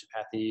for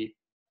naturopathy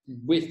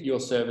with your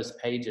service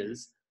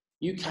pages,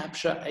 you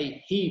capture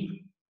a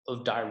heap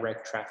of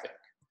direct traffic.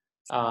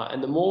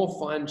 And the more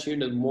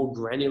fine-tuned and more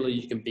granular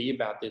you can be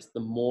about this,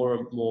 the more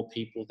and more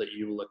people that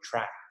you will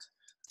attract.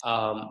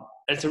 And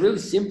it's a really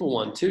simple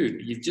one too.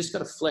 You've just got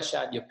to flesh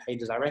out your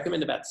pages. I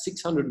recommend about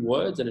 600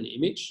 words and an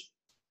image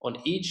on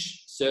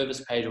each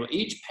service page or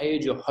each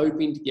page you're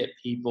hoping to get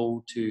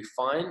people to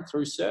find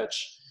through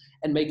search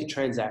and make a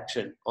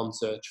transaction on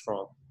search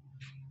from.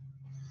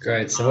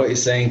 Great. So what you're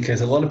saying,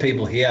 because a lot of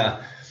people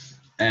here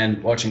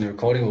and watching the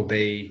recording will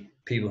be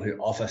people who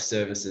offer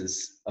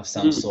services of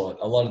some sort.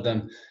 A lot of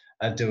them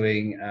are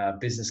doing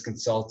business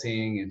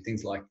consulting and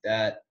things like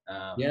that.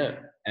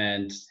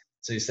 And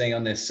so you're saying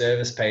on their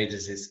service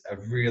pages is a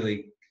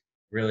really,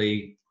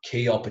 really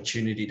key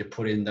opportunity to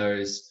put in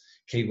those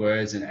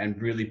keywords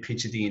and really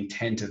picture the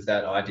intent of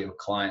that ideal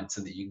client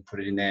so that you can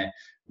put it in there,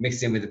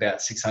 mixed in with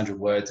about 600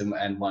 words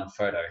and one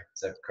photo.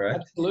 Is that correct?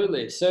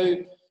 Absolutely. So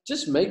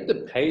just make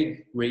the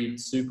page read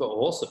super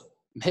awesome.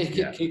 Make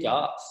it kick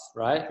ass,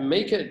 right?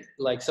 Make it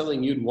like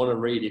something you'd want to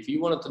read. If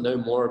you wanted to know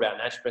more about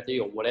naturopathy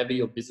or whatever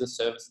your business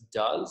service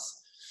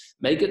does,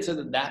 make it so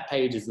that that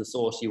page is the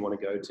source you want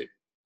to go to.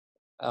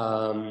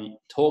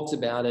 Talks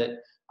about it.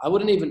 I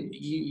wouldn't even,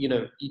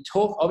 you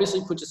talk,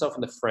 obviously put yourself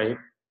in the frame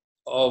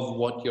of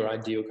what your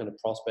ideal kind of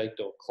prospect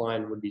or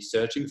client would be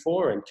searching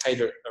for and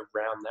cater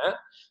around that.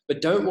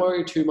 But don't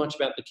worry too much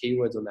about the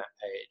keywords on that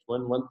page.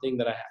 One thing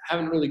that I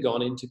haven't really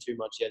gone into too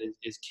much yet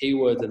is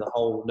keywords and the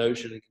whole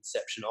notion and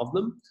conception of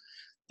them.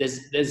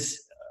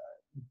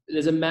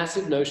 There's a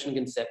massive notion and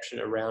conception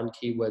around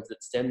keywords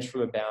that stems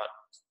from about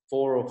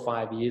 4 or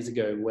 5 years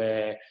ago,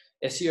 where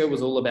SEO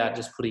was all about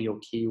just putting your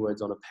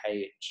keywords on a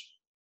page.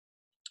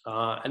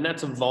 And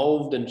that's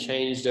evolved and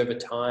changed over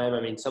time.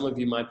 I mean, some of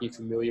you might be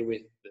familiar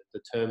with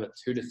the term of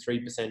 2 to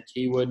 3%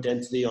 keyword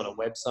density on a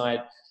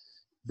website,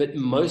 but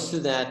most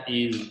of that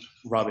is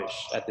rubbish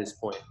at this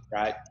point,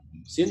 right?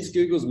 Since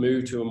Google's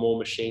moved to a more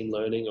machine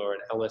learning or an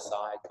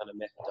LSI kind of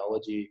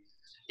methodology,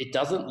 it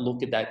doesn't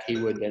look at that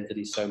keyword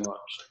density so much.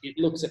 It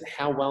looks at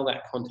how well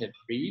that content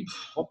reads,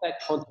 what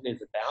that content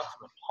is about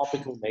from a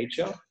topical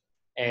nature,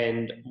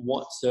 and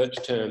what search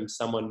terms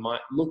someone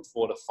might look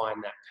for to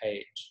find that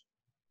page.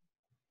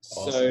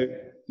 Awesome. So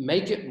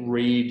make it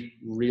read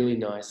really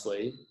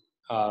nicely,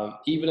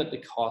 even at the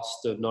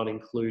cost of not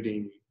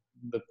including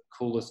the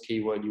coolest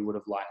keyword you would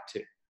have liked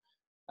to,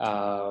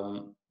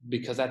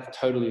 because that's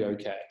totally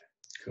okay.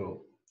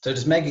 Cool. So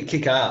just make it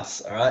kick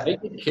ass, all right?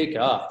 Make it kick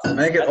ass.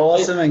 Make it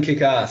awesome and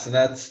kick ass, and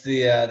that's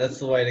the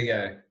way to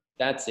go.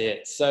 That's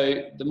it.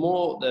 So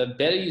the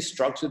better you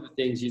structure the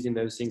things using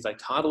those things like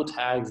title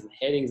tags and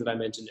headings that I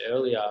mentioned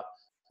earlier,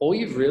 all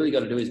you've really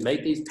got to do is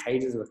make these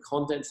pages and the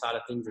content side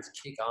of things as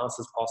kick ass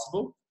as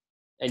possible,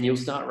 and you'll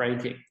start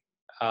ranking.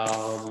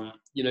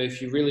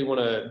 If you really want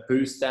to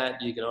boost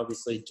that, you can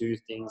obviously do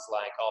things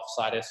like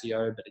offsite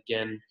SEO, but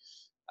again,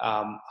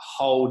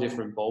 whole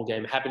different ball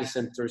game. Happy to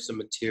send through some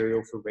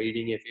material for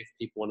reading if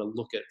people want to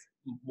look at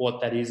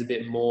what that is a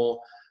bit more.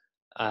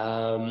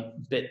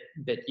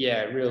 But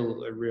yeah, a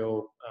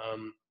real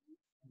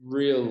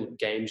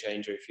game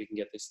changer if you can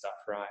get this stuff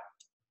right.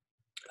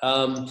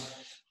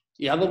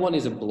 The other one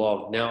is a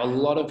blog. Now, a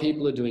lot of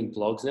people are doing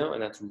blogs now,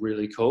 and that's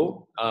really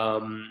cool.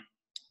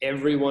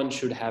 Everyone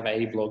should have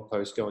a blog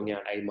post going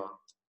out a month.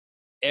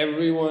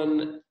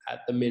 Everyone at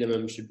the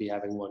minimum should be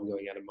having one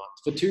going out a month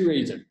for two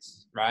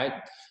reasons, right?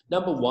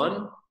 Number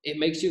one, it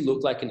makes you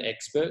look like an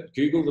expert.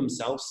 Google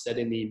themselves said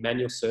in the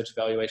manual search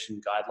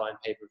evaluation guideline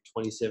paper of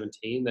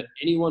 2017 that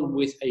anyone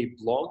with a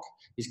blog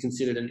is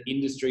considered an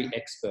industry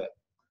expert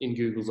in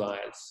Google's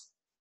eyes.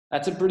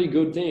 That's a pretty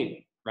good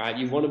thing, right?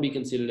 You want to be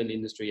considered an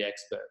industry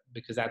expert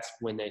because that's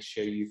when they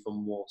show you for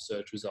more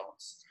search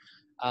results.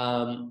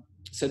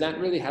 So that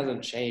really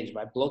hasn't changed.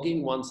 By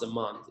blogging once a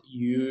month,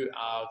 you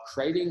are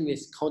creating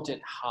this content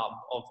hub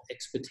of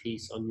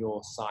expertise on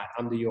your site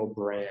under your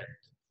brand,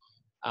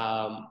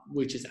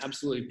 which is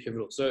absolutely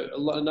pivotal. So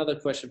another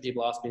question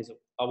people ask me is,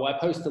 oh, I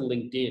post to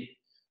LinkedIn.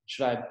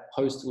 Should I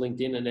post to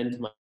LinkedIn and then to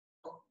my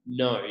blog?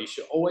 No, you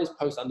should always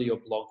post under your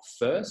blog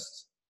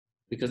first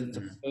because it's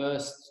the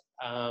first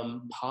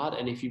part.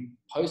 And if you're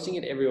posting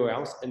it everywhere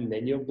else and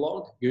then your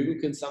blog,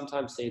 Google can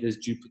sometimes see there's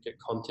duplicate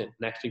content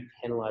and actually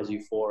penalize you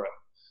for it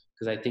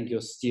because I think you're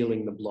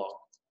stealing the blog,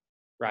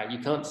 right? You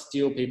can't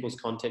steal people's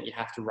content. You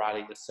have to write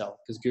it yourself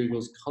because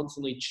Google's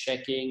constantly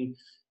checking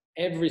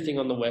everything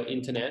on the web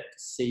internet to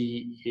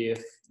see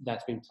if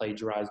that's been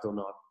plagiarized or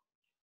not.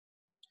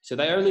 So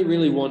they only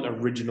really want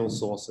original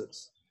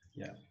sources.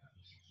 Yeah.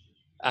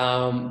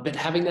 But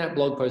having that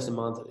blog post a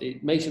month,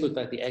 it makes you look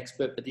like the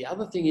expert. But the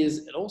other thing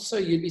is, it also,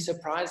 you'd be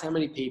surprised how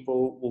many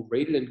people will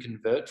read it and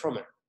convert from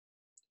it.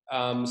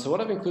 So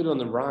what I've included on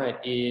the right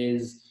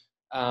is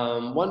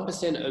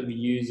 1% of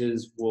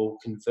users will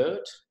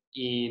convert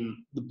in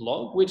the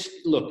blog, which,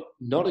 look,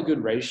 not a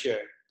good ratio.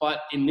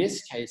 But in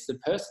this case, the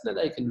person that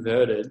they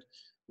converted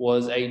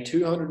was a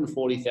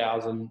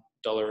 $240,000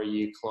 a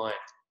year client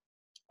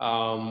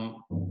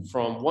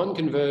from one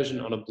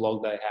conversion on a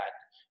blog they had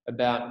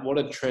about what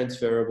are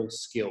transferable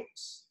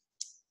skills.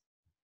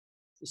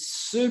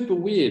 Super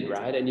weird,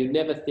 right? And you'd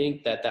never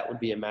think that that would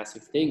be a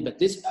massive thing, but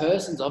this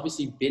person's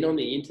obviously been on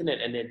the internet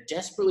and they're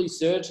desperately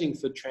searching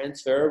for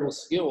transferable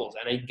skills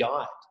and a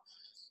guide.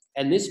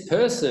 And this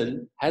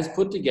person has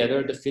put together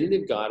a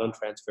definitive guide on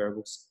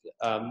transferable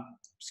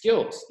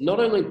skills, not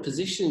only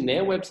positioning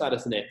their website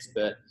as an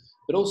expert,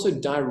 but also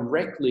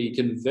directly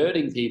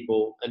converting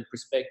people and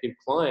prospective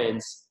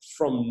clients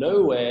from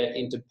nowhere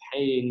into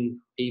paying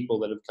people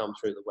that have come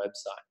through the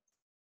website.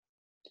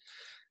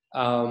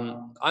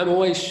 I'm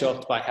always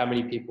shocked by how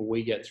many people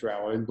we get through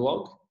our own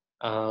blog.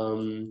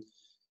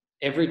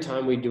 Every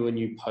time we do a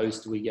new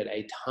post, we get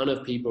a ton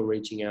of people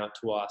reaching out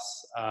to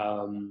us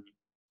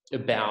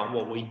about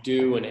what we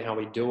do and how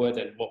we do it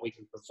and what we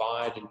can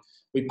provide. And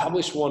we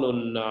published one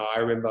on, I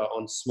remember,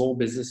 on small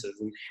businesses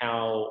and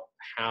how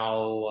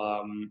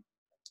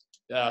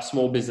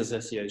small business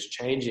SEO is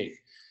changing.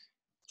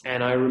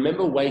 And I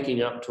remember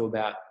waking up to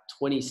about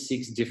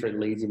 26 different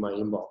leads in my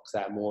inbox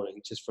that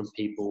morning, just from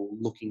people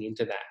looking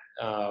into that,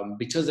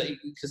 because it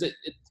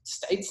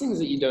states things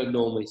that you don't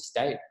normally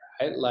state,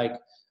 right? Like,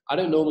 I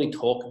don't normally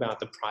talk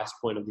about the price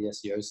point of the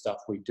SEO stuff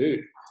we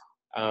do.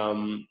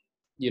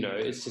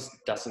 It just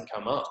doesn't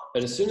come up.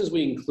 But as soon as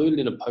we include it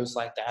in a post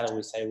like that and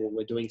we say, well,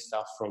 we're doing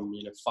stuff from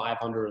 $500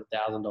 or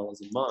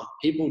 $1,000 a month,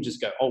 people just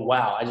go, oh,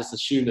 wow, I just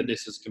assumed that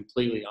this is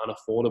completely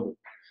unaffordable.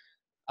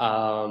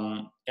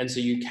 And so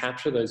you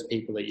capture those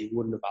people that you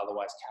wouldn't have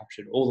otherwise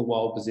captured, all the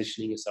while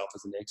positioning yourself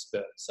as an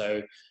expert.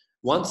 So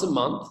once a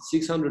month,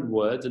 600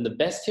 words. And the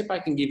best tip I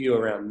can give you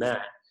around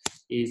that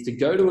is to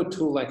go to a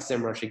tool like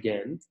SEMrush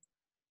again.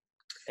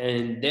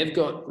 And they've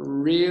got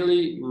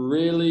really,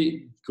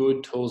 really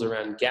good tools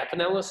around gap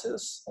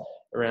analysis,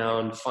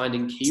 around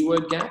finding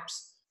keyword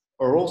gaps,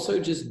 or also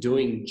just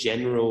doing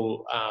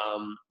general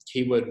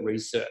keyword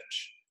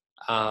research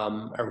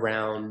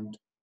around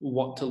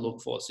what to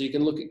look for. So you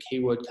can look at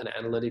keyword kind of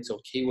analytics or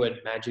keyword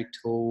magic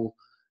tool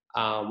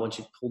once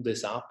you've pulled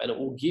this up, and it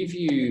will give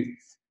you,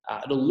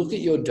 it'll look at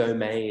your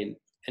domain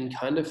and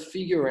kind of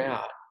figure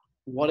out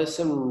what are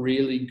some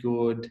really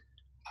good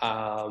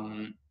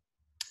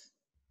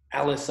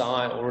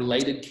LSI or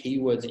related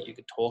keywords that you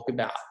could talk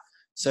about.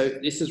 So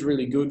this is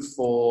really good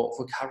for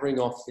covering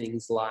off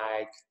things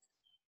like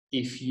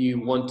if you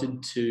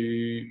wanted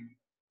to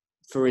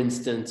for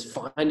instance,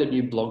 find a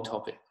new blog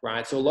topic,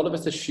 right? So a lot of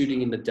us are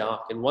shooting in the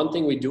dark. And one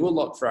thing we do a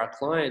lot for our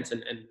clients,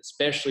 and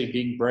especially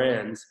big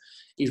brands,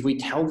 is we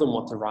tell them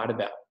what to write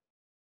about.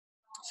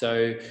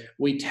 So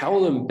we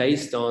tell them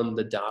based on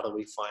the data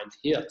we find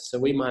here. So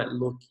we might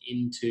look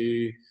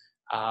into,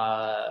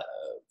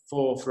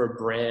 for a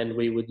brand,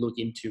 we would look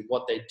into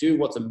what they do,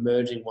 what's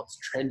emerging, what's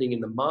trending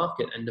in the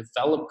market, and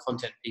develop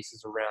content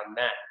pieces around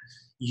that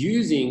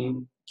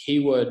using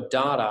keyword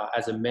data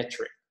as a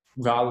metric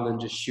rather than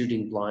just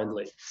shooting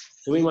blindly.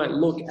 So we might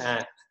look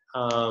at,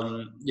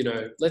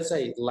 let's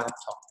say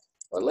laptop,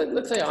 or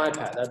let's say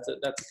iPad. That's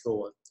a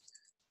cool one.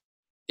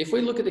 If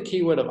we look at the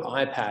keyword of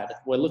iPad,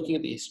 we're looking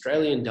at the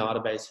Australian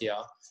database here.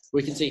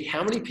 We can see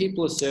how many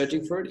people are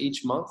searching for it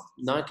each month,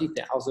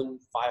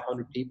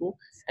 90,500 people,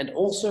 and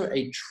also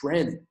a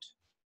trend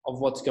of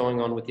what's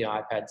going on with the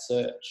iPad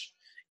search.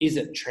 Is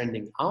it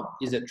trending up?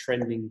 Is it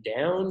trending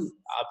down?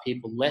 Are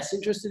people less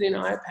interested in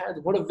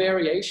iPads? What a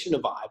variation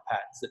of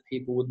iPads that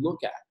people would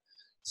look at.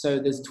 So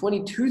there's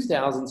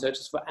 22,000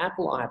 searches for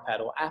Apple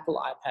iPad or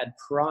Apple iPad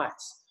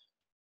price,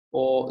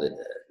 or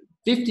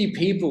 50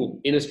 people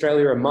in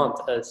Australia a month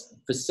are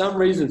for some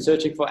reason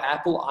searching for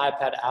Apple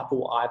iPad,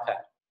 Apple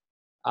iPad.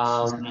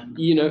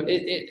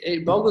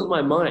 It boggles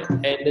my mind,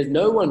 and there's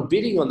no one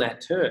bidding on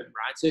that term,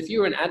 right? So if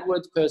you're an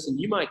AdWords person,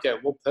 you might go,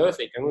 well,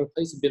 perfect, I'm going to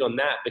place a bid on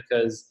that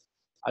because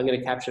I'm going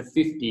to capture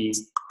 50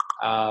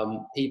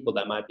 people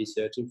that might be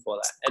searching for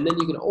that. And then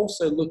you can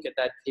also look at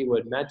that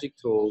keyword magic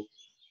tool,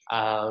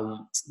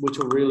 which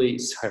will really,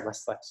 sorry, my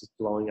Slack's just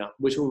blowing up,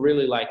 which will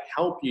really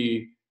help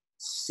you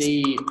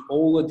see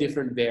all the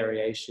different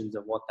variations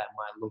of what that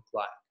might look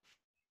like.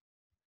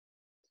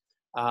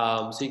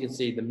 So you can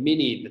see the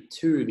mini, the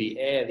 2, the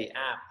Air, the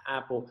app,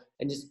 Apple,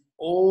 and just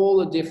all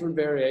the different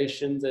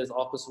variations. There's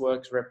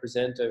Officeworks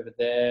represent over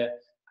there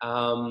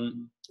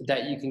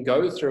that you can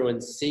go through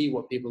and see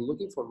what people are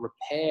looking for.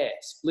 Repair,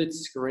 split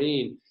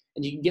screen,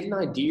 and you can get an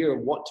idea of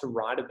what to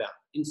write about.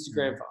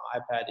 Instagram for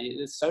iPad.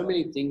 There's so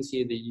many things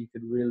here that you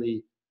could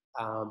really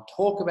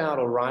talk about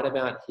or write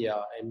about here,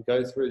 and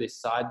go through this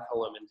side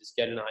column and just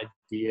get an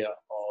idea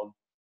of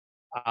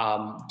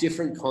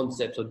different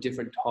concepts or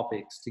different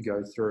topics to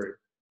go through.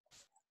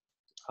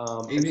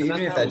 Even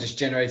if that just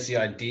generates the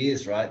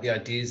ideas, right? The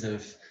ideas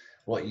of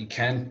what you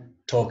can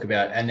talk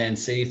about, and then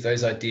see if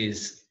those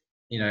ideas,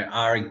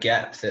 are a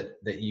gap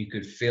that you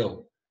could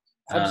fill.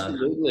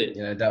 Absolutely.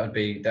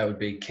 That would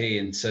be key.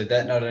 And so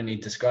that not only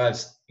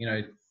describes,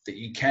 that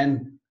you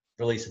can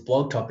release a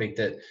blog topic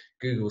that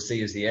Google will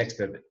see as the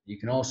expert, but you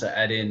can also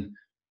add in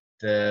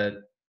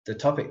the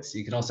topics.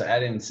 You can also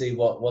add in and see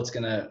what's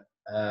going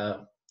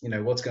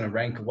to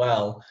rank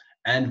well,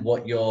 and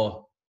what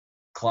your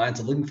clients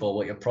are looking for,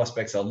 what your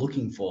prospects are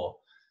looking for.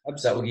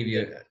 Absolutely. That will give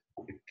you,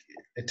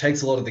 it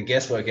takes a lot of the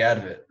guesswork out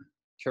of it.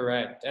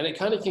 Correct. And it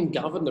kind of can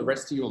govern the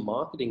rest of your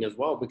marketing as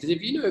well, because if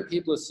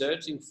people are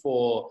searching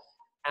for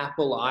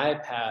Apple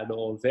iPad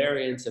or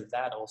variants of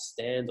that, or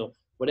stands, or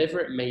whatever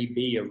it may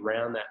be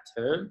around that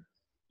term,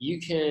 you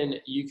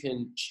can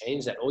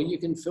change that, or you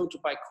can filter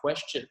by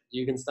question.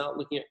 You can start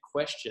looking at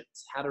questions,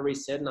 how to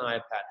reset an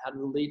iPad, how to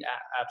delete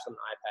apps on an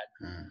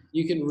iPad.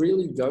 You can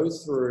really go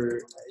through,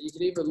 you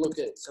can even look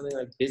at something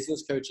like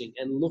business coaching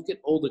and look at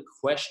all the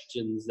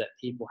questions that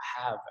people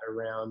have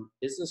around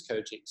business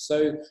coaching.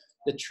 So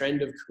the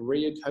trend of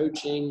career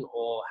coaching,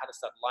 or how to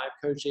start live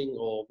coaching,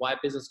 or why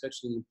business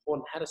coaching is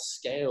important, how to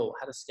scale,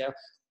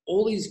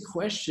 all these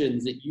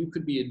questions that you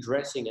could be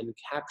addressing and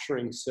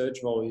capturing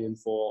search volume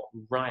for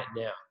right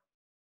now,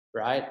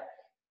 right?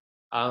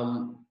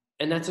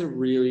 And that's a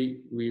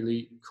really,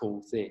 really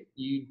cool thing.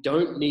 You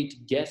don't need to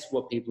guess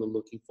what people are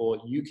looking for.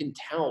 You can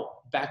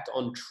tell backed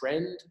on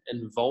trend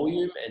and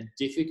volume and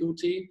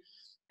difficulty,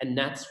 and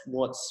that's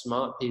what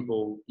smart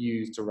people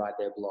use to write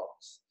their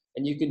blogs.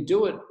 And you can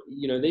do it,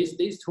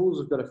 these tools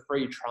have got a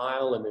free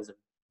trial, and there's a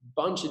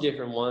bunch of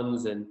different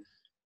ones, and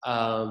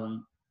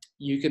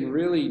you can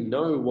really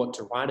know what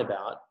to write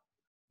about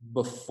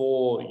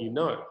before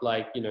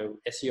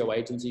SEO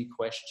agency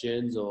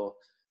questions or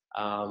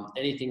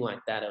anything like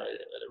that. It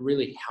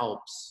really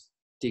helps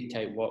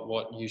dictate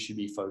what you should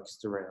be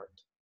focused around.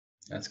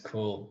 That's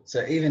cool.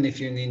 So even if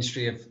you're in the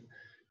industry of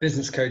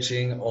business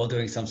coaching or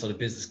doing some sort of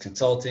business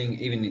consulting,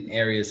 even in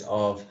areas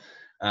of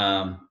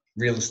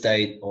real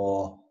estate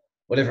or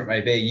whatever it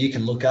may be, you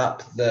can look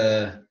up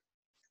the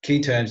key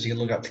terms, you can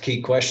look up the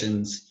key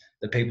questions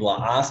that people are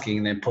asking,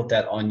 and then put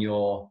that on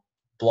your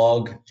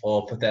blog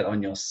or put that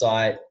on your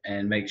site,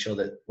 and make sure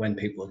that when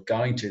people are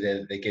going to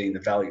there, they're getting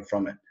the value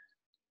from it.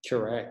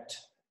 Correct.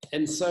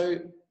 And so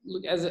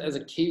look, as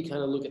a key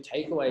kind of look at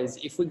takeaways,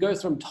 if we go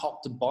from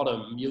top to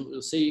bottom,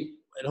 you'll see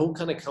it all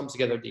kind of comes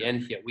together at the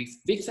end here. We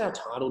fix our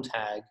title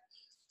tag,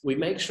 we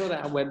make sure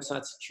that our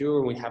website's secure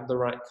and we have the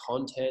right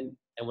content,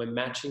 and we're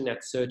matching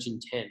that search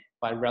intent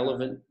by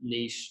relevant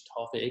niche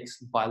topics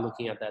by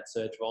looking at that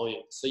search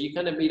volume. So you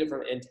kind of meet it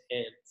from end to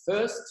end.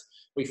 First,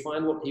 we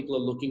find what people are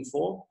looking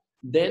for.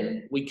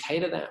 Then we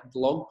cater that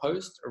blog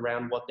post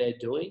around what they're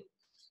doing.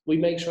 We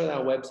make sure that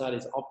our website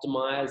is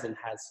optimized and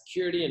has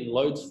security and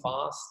loads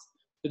fast.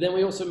 But then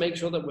we also make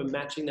sure that we're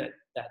matching that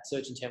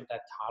search intent with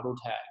that title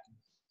tag.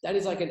 That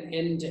is like an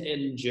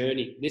end-to-end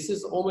journey. This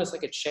is almost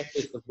like a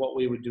checklist of what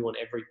we would do on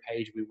every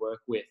page we work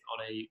with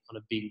on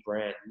a big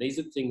brand. And these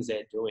are things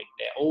they're doing.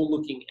 They're all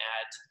looking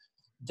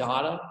at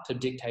data to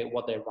dictate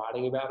what they're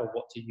writing about or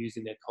what to use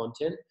in their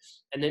content.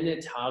 And then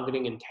they're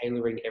targeting and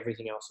tailoring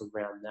everything else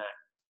around that.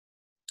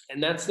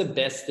 And that's the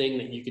best thing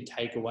that you could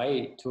take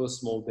away to a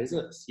small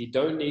business. You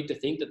don't need to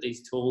think that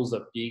these tools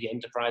are big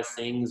enterprise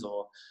things,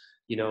 or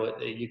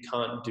you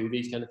can't do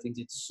these kind of things.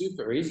 It's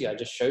super easy. I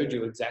just showed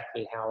you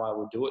exactly how I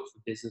would do it for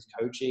business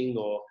coaching,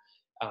 or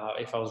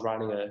if I was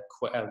writing a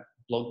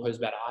blog post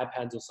about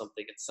iPads or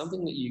something. It's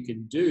something that you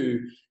can do,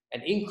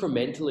 and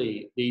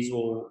incrementally these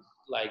will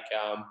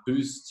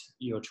boost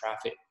your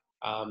traffic.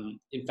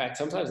 In fact,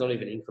 sometimes not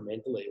even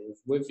incrementally.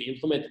 We've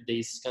implemented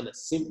these kind of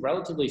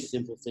relatively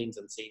simple things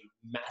and seen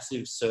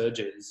massive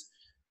surges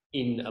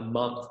in a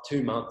month,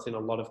 2 months in a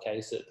lot of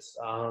cases.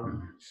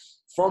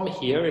 From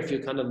here, if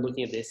you're kind of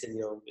looking at this and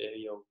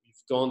you've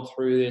gone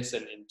through this,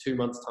 and in 2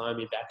 months' time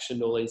you've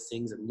actioned all these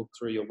things and looked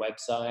through your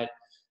website,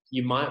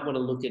 you might want to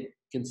look at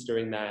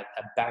considering that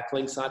a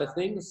backlink side of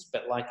things.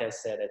 But like I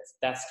said,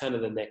 that's kind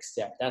of the next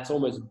step. That's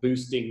almost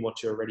boosting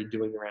what you're already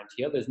doing around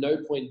here. There's no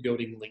point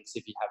building links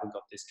if you haven't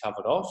got this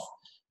covered off.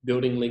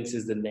 Building links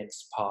is the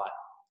next part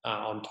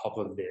on top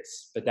of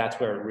this, but that's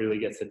where it really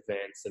gets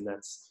advanced, and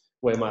that's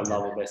where my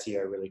love of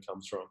SEO really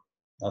comes from.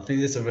 I think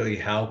this will really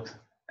help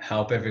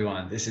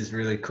everyone. This is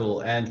really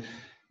cool. And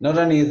not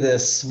only the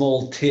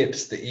small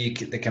tips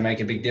that can make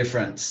a big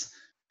difference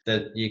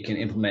that you can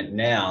implement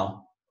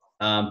now,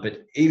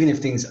 but even if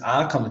things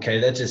are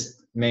complicated, that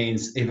just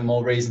means even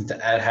more reason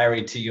to add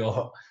Harry to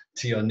your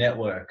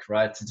network,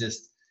 right? To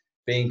just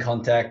be in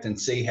contact and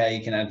see how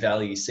you can add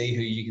value, see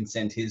who you can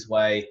send his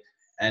way,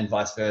 and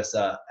vice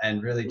versa.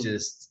 And really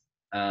just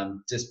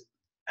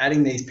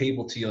adding these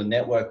people to your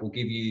network will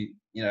give you,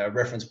 a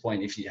reference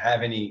point if you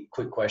have any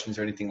quick questions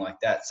or anything like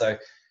that. So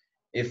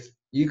if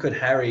you could,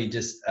 Harry,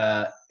 just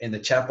in the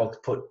chat box,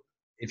 put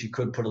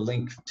a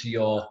link to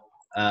your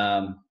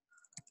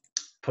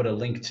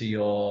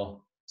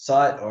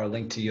site, or a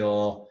link to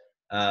your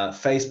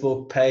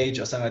Facebook page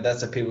or something like that,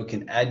 so people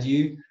can add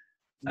you.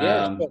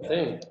 Yeah, sure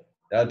thing.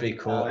 That'd be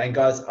cool. And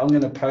guys, I'm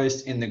going to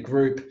post in the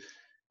group.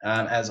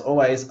 As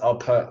always,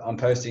 I'm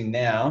posting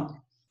now.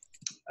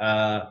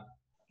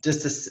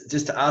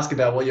 Just to ask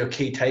about what your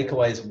key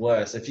takeaways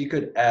were. So if you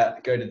could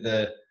go to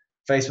the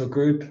Facebook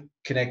group,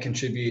 connect,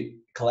 contribute,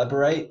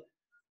 collaborate,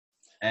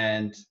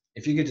 and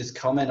if you could just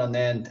comment on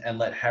there and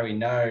let Harry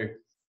know,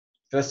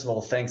 first of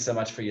all, thanks so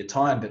much for your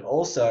time, but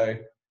also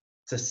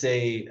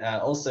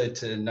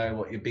to know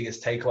what your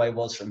biggest takeaway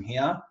was from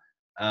here.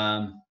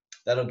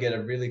 That'll get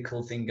a really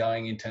cool thing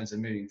going in terms of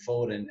moving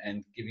forward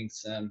and giving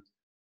some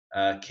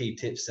key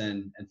tips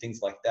and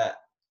things like that.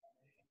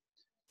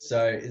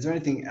 So is there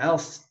anything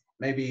else?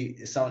 Maybe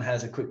if someone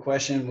has a quick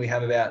question, we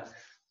have about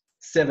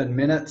 7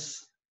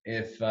 minutes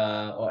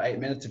or 8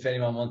 minutes if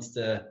anyone wants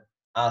to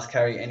ask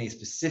Harry any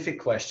specific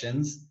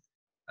questions,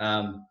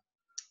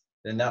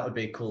 then that would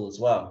be cool as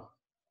well.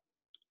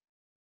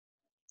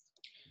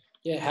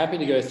 Yeah, happy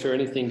to go through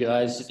anything,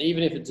 guys.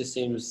 Even if it just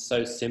seems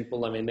so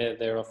simple. I mean,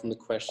 they're often the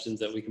questions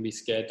that we can be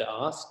scared to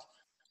ask.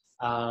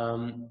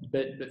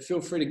 But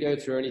feel free to go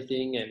through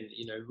anything and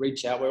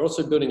reach out. We're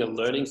also building a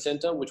learning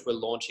center, which we're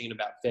launching in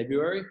about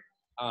February,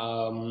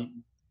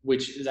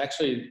 which is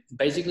actually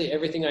basically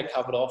everything I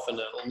covered off, and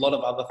a lot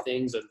of other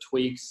things and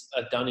tweaks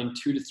are done in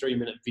 2 to 3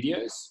 minute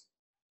videos,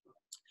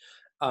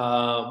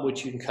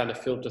 which you can kind of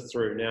filter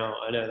through. Now,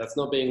 I know that's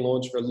not being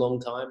launched for a long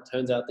time.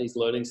 Turns out these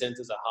learning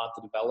centers are hard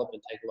to develop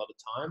and take a lot of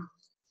time,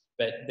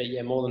 but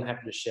yeah, more than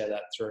happy to share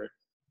that through.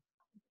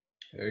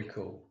 Very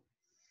cool.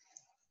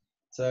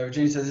 So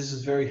Regina says this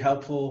was very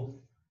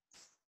helpful.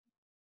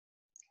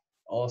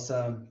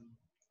 Awesome.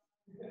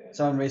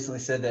 Someone recently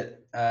said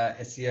that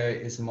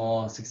SEO is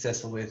more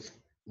successful with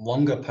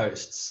longer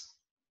posts.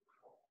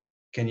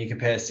 Can you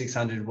compare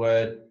 600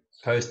 word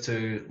post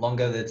to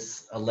longer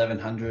that's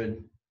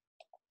 1100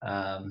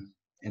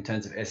 in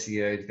terms of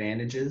SEO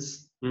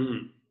advantages?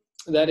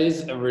 That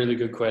is a really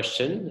good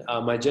question.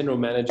 My general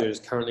manager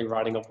is currently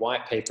writing a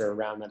white paper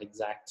around that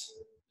exact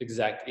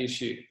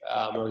issue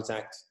or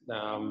exact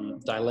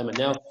dilemma.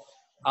 Now,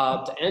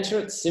 to answer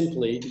it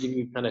simply, to give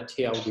you kind of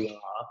TLDR,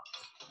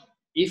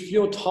 if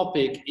your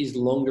topic is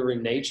longer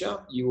in nature,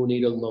 you will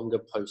need a longer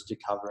post to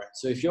cover it.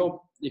 So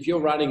if you're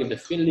writing a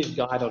definitive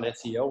guide on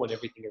SEO and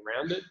everything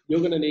around it, you're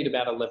going to need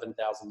about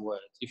 11,000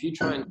 words. If you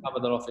try and cover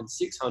that off in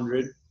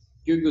 600,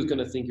 Google's going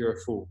to think you're a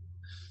fool,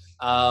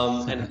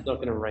 and it's not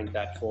going to rank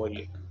that for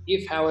you.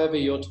 If, however,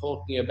 you're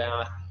talking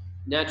about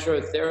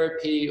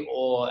naturotherapy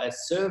or a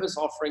service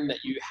offering that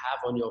you have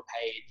on your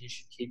page, you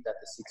should keep that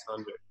to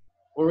 600.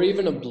 Or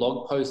even a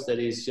blog post that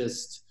is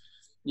just,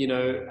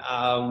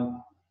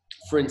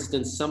 for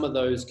instance, some of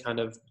those kind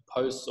of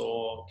posts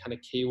or kind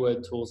of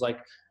keyword tools, like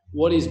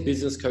what is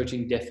business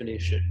coaching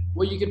definition?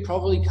 Well, you could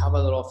probably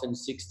cover that off in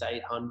 600 to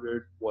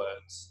 800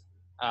 words.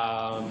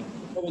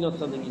 Probably not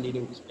something you need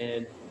to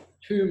expand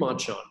too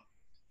much on.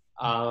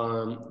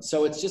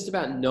 So it's just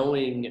about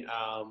knowing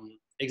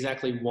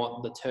exactly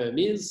what the term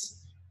is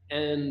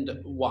and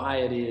why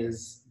it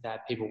is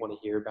that people want to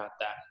hear about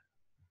that.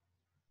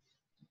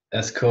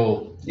 That's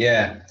cool.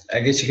 Yeah, I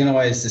guess you can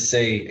always just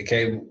see,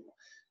 okay,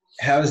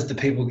 how is the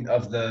people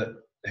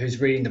who's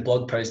reading the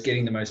blog post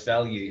getting the most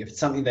value? If it's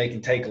something they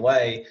can take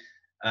away,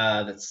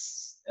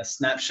 that's a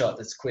snapshot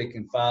that's quick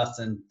and fast,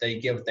 and they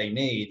get what they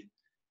need,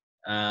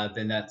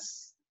 then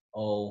that's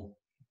all,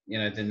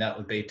 then that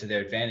would be to their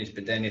advantage.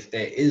 But then if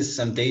there is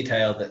some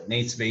detail that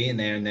needs to be in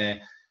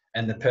there,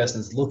 and the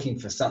person's looking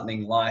for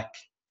something like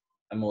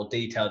a more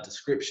detailed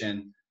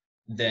description,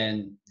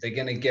 then they're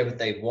going to get what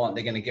they want.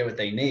 They're going to get what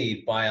they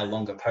need by a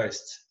longer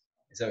post.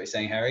 Is that what you're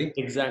saying, Harry?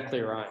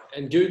 Exactly right.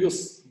 And Google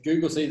sees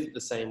it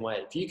the same way.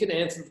 If you can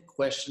answer the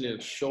question in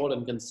short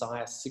and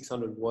concise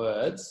 600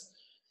 words,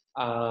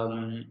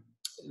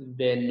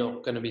 they're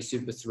not going to be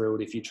super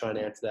thrilled if you try and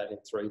answer that in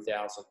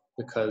 3,000.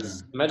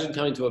 Because imagine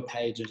coming to a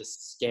page and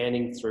just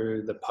scanning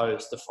through the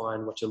post to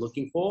find what you're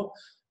looking for,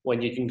 when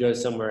you can go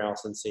somewhere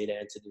else and see it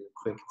answered in a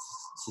quick,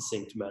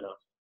 succinct manner.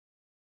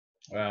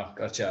 Wow,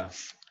 gotcha.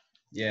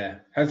 Yeah,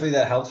 hopefully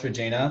that helps,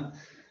 Regina.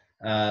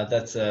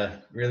 That's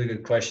a really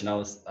good question.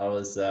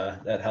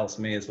 That helps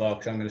me as well,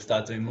 because I'm going to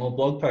start doing more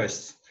blog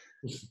posts.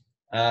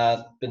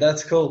 But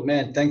that's cool,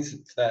 man. Thanks for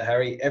that,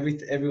 Harry.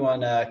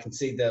 Everyone can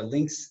see the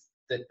links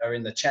that are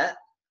in the chat,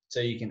 so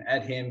you can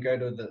add him, go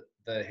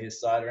to his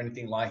site or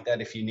anything like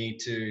that if you need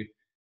to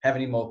have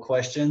any more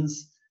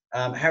questions.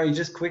 Harry,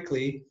 just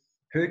quickly,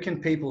 who can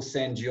people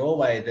send your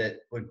way that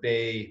would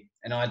be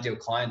an ideal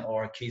client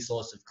or a key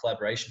source of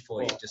collaboration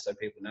for you, just so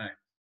people know?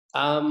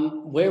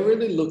 We're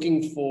really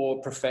looking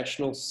for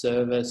professional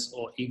service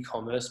or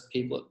e-commerce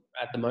people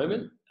at the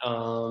moment.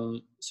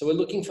 So we're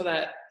looking for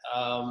that,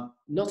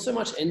 not so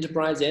much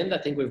enterprise end. I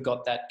think we've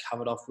got that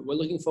covered off, but we're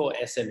looking for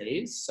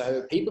SMEs.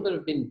 So people that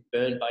have been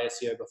burned by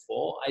SEO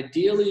before.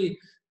 Ideally,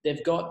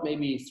 they've got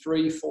maybe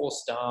 3-4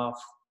 staff.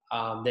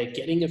 They're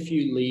getting a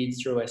few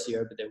leads through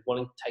SEO, but they're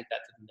wanting to take that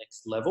to the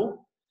next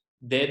level.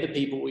 They're the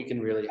people we can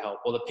really help,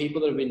 or the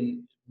people that have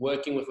been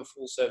working with a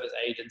full service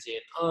agency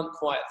and aren't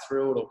quite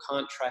thrilled or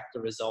can't track the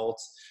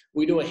results.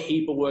 We do a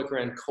heap of work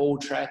around call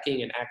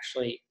tracking and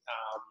actually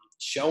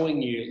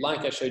showing you, like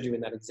I showed you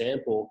in that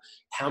example,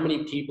 how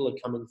many people are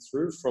coming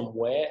through from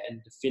where,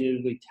 and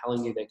definitively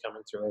telling you they're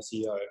coming through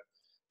SEO.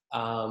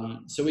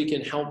 So we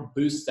can help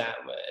boost that.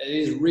 It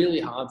is really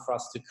hard for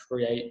us to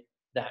create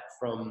that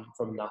from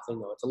nothing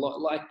though. It's a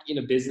lot like in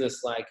a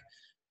business, like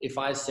if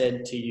I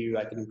said to you,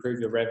 I can improve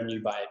your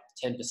revenue by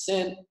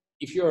 10%,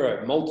 if you're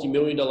a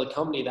multi-million-dollar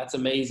company, that's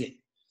amazing.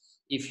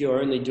 If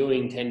you're only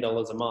doing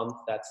 $10 a month,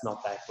 that's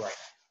not that great.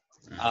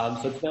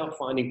 So it's about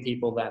finding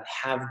people that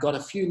have got a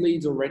few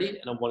leads already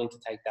and are wanting to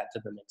take that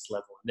to the next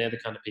level. And they're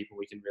the kind of people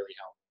we can really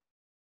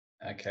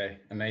help. Okay,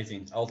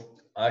 amazing.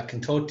 I can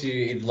talk to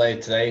you either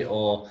later today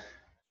or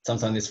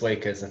sometime this week,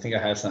 because I think I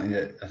have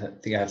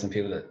some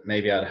people that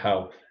may be able to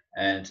help,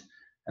 and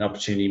an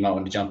opportunity you might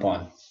want to jump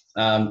on.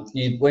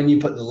 When you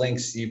put the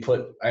links, you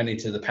put only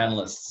to the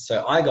panelists.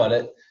 So I got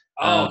it.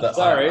 But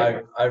sorry.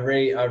 I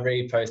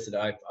reposted.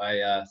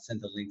 I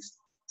sent the links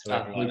to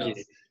everyone else.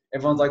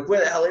 Everyone's like,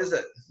 where the hell is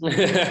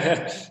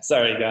it?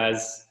 Sorry,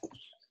 guys.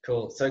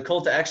 Cool. So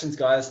call to actions,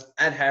 guys.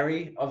 Add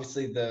Harry.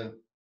 Obviously, the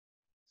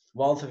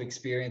wealth of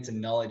experience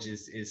and knowledge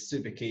is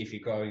super key if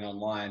you're growing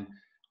online.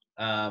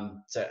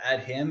 So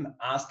add him.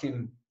 Ask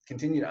him.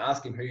 Continue to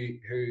ask him who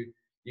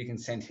you can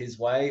send his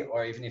way,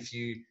 or even if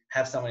you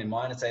have someone in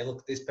mind and say,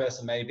 look, this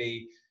person may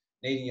be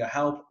needing your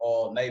help,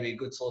 or maybe a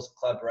good source of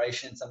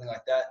collaboration, something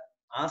like that.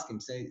 Ask him,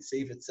 see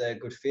if it's a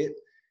good fit.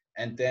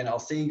 And then I'll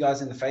see you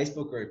guys in the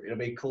Facebook group. It'll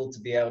be cool to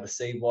be able to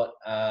see what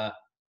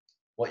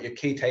your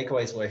key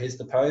takeaways were. Here's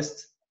the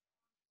post.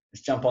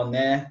 Just jump on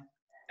there,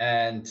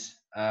 and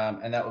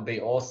that would be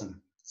awesome.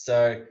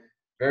 So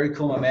very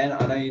cool, my man.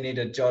 I know you need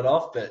to jot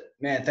off, but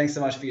man, thanks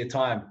so much for your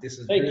time. This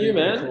was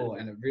really cool,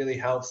 and it really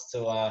helps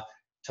to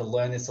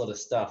learn this sort of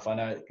stuff. I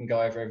know it can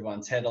go over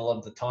everyone's head a lot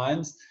of the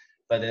times,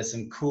 but there's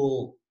some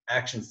cool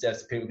action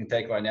steps that people can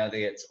take right now to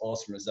get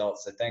awesome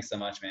results. So thanks so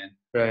much, man.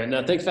 Right.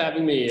 No, thanks for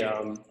having me.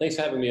 Thanks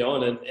for having me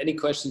on. And any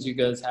questions you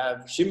guys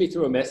have, shoot me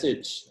through a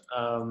message.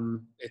 I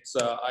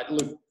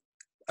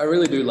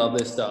really do love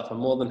this stuff. I'm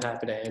more than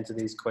happy to answer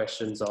these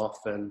questions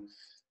off and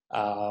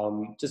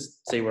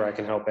just see where I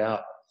can help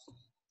out.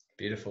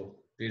 Beautiful.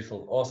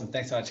 Beautiful. Awesome.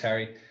 Thanks so much,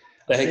 Harry.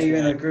 Thanks, see you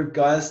in the group,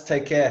 guys.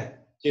 Take care.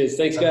 Cheers.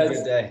 Thanks, guys. Have a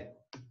good day.